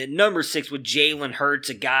coming in at number 6 with Jalen Hurts,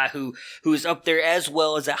 a guy who is up there as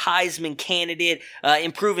well as a Heisman candidate,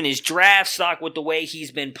 improving his draft stock with the way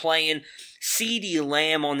he's been playing. CeeDee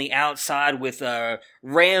Lamb on the outside with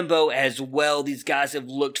Rambo as well. These guys have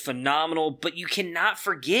looked phenomenal, but you cannot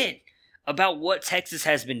forget about what Texas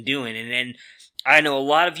has been doing. And I know a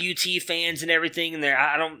lot of UT fans and everything, and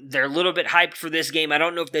they're a little bit hyped for this game. I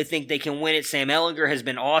don't know if they think they can win it. Sam Ehlinger has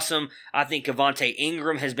been awesome. I think Avante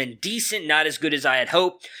Ingram has been decent, not as good as I had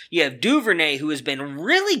hoped. You have Duvernay, who has been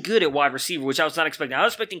really good at wide receiver, which I was not expecting. I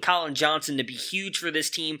was expecting Colin Johnson to be huge for this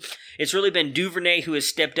team. It's really been Duvernay who has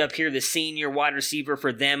stepped up here, the senior wide receiver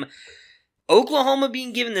for them. Oklahoma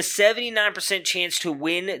being given the 79% chance to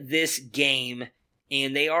win this game,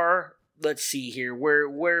 and they are... Let's see here.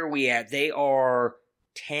 Where are we at? They are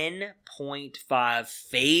 10.5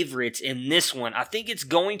 favorites in this one. I think it's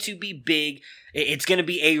going to be big. It's going to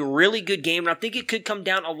be a really good game, and I think it could come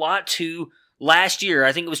down a lot to last year.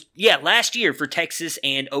 I think it was, last year for Texas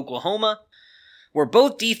and Oklahoma, where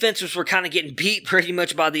both defenses were kind of getting beat pretty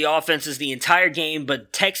much by the offenses the entire game,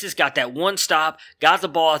 but Texas got that one stop, got the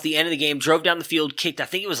ball at the end of the game, drove down the field, kicked, I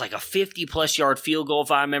think it was like a 50-plus yard field goal,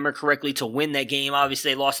 if I remember correctly, to win that game.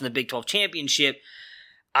 Obviously, they lost in the Big 12 championship.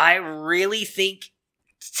 I really think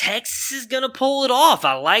Texas is going to pull it off.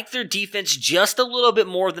 I like their defense just a little bit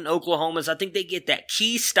more than Oklahoma's. I think they get that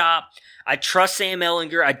key stop. I trust Sam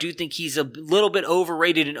Ehlinger. I do think he's a little bit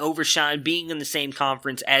overrated and overshined being in the same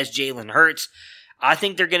conference as Jalen Hurts. I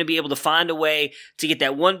think they're going to be able to find a way to get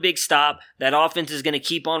that one big stop. That offense is going to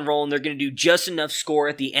keep on rolling. They're going to do just enough score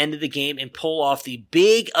at the end of the game and pull off the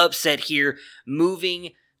big upset here,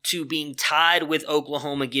 moving to being tied with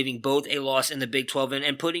Oklahoma, giving both a loss in the Big 12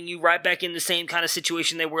 and putting you right back in the same kind of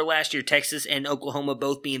situation they were last year. Texas and Oklahoma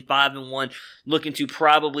both being 5-1, looking to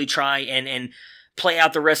probably try and play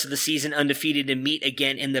out the rest of the season undefeated and meet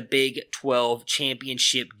again in the Big 12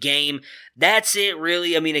 championship game. That's it,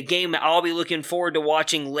 really. I mean, a game I'll be looking forward to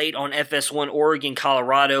watching late on FS1, Oregon,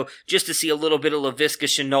 Colorado, just to see a little bit of Laviska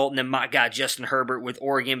Shenault and then my guy Justin Herbert with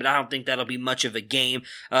Oregon, but I don't think that'll be much of a game.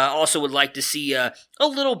 Also would like to see a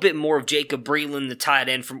little bit more of Jacob Breeland, the tight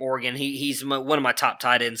end from Oregon. He's one of my top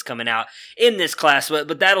tight ends coming out in this class,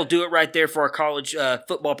 but that'll do it right there for our college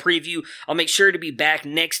football preview. I'll make sure to be back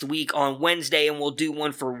next week on Wednesday, and we'll do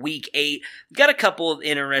one for Week 8. We've got a couple of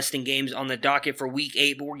interesting games on the docket for Week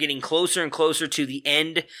 8, but we're getting closer and closer to the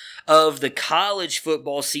end of the college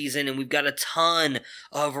football season, and we've got a ton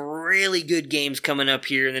of really good games coming up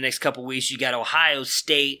here in the next couple weeks. You got Ohio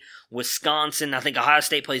State, Wisconsin. I think Ohio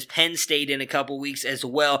State plays Penn State in a couple weeks as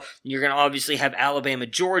well. You're going to obviously have Alabama,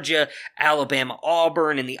 Georgia, Alabama,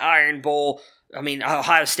 Auburn in the Iron Bowl. I mean,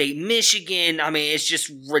 Ohio State, Michigan. I mean, it's just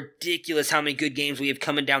ridiculous how many good games we have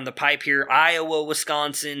coming down the pipe here. Iowa,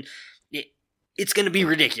 Wisconsin. It's going to be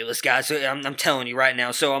ridiculous, guys. So I'm telling you right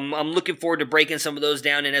now. So I'm looking forward to breaking some of those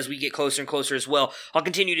down. And as we get closer and closer as well, I'll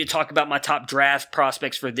continue to talk about my top draft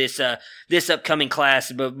prospects for this upcoming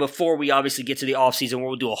class. But before we obviously get to the offseason, where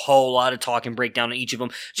we'll do a whole lot of talk and breakdown on each of them,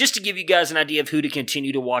 just to give you guys an idea of who to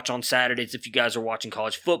continue to watch on Saturdays if you guys are watching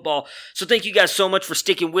college football. So thank you guys so much for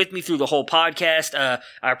sticking with me through the whole podcast.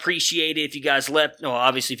 I appreciate it. If you guys left, well,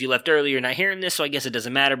 obviously if you left earlier, you're not hearing this, so I guess it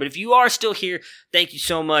doesn't matter. But if you are still here, thank you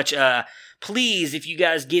so much. Please, if you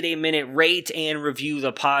guys get a minute, rate and review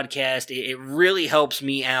the podcast. It really helps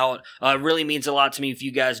me out. It really means a lot to me if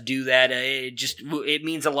you guys do that. It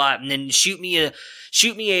means a lot. And then shoot me a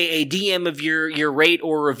DM of your rate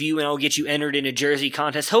or review, and I'll get you entered in a jersey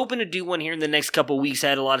contest. Hoping to do one here in the next couple of weeks. I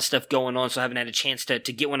had a lot of stuff going on, so I haven't had a chance to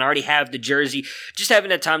get one. I already have the jersey. Just haven't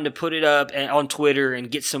had time to put it up on Twitter and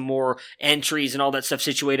get some more entries and all that stuff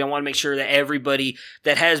situated. I want to make sure that everybody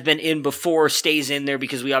that has been in before stays in there,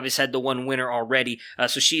 because we obviously had the one winner already,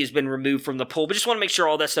 so she has been removed from the poll, but just want to make sure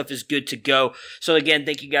all that stuff is good to go. So again,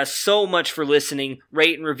 thank you guys so much for listening.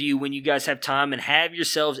 Rate and review when you guys have time, and have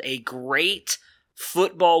yourselves a great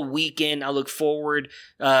football weekend. I look forward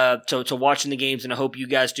to watching the games, and I hope you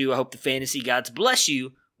guys do. I hope the fantasy gods bless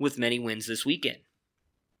you with many wins this weekend.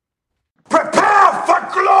 Prepare for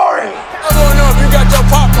glory! I don't know if you got your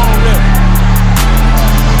popcorn ready.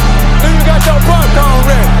 If you got your popcorn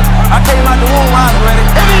ready. I came out the womb, I was ready.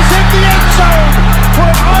 And he's hit the end zone for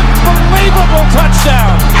an unbelievable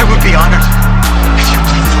touchdown. I would be honored if you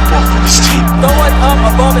played football for this team. Throw it up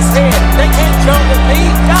above his head. They can't jump with me.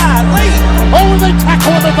 Golly. Oh, they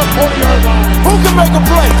tackle him at the 40-yard line. Who can make a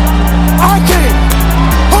play? I can.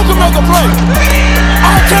 Who can make a play?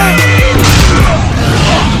 I can.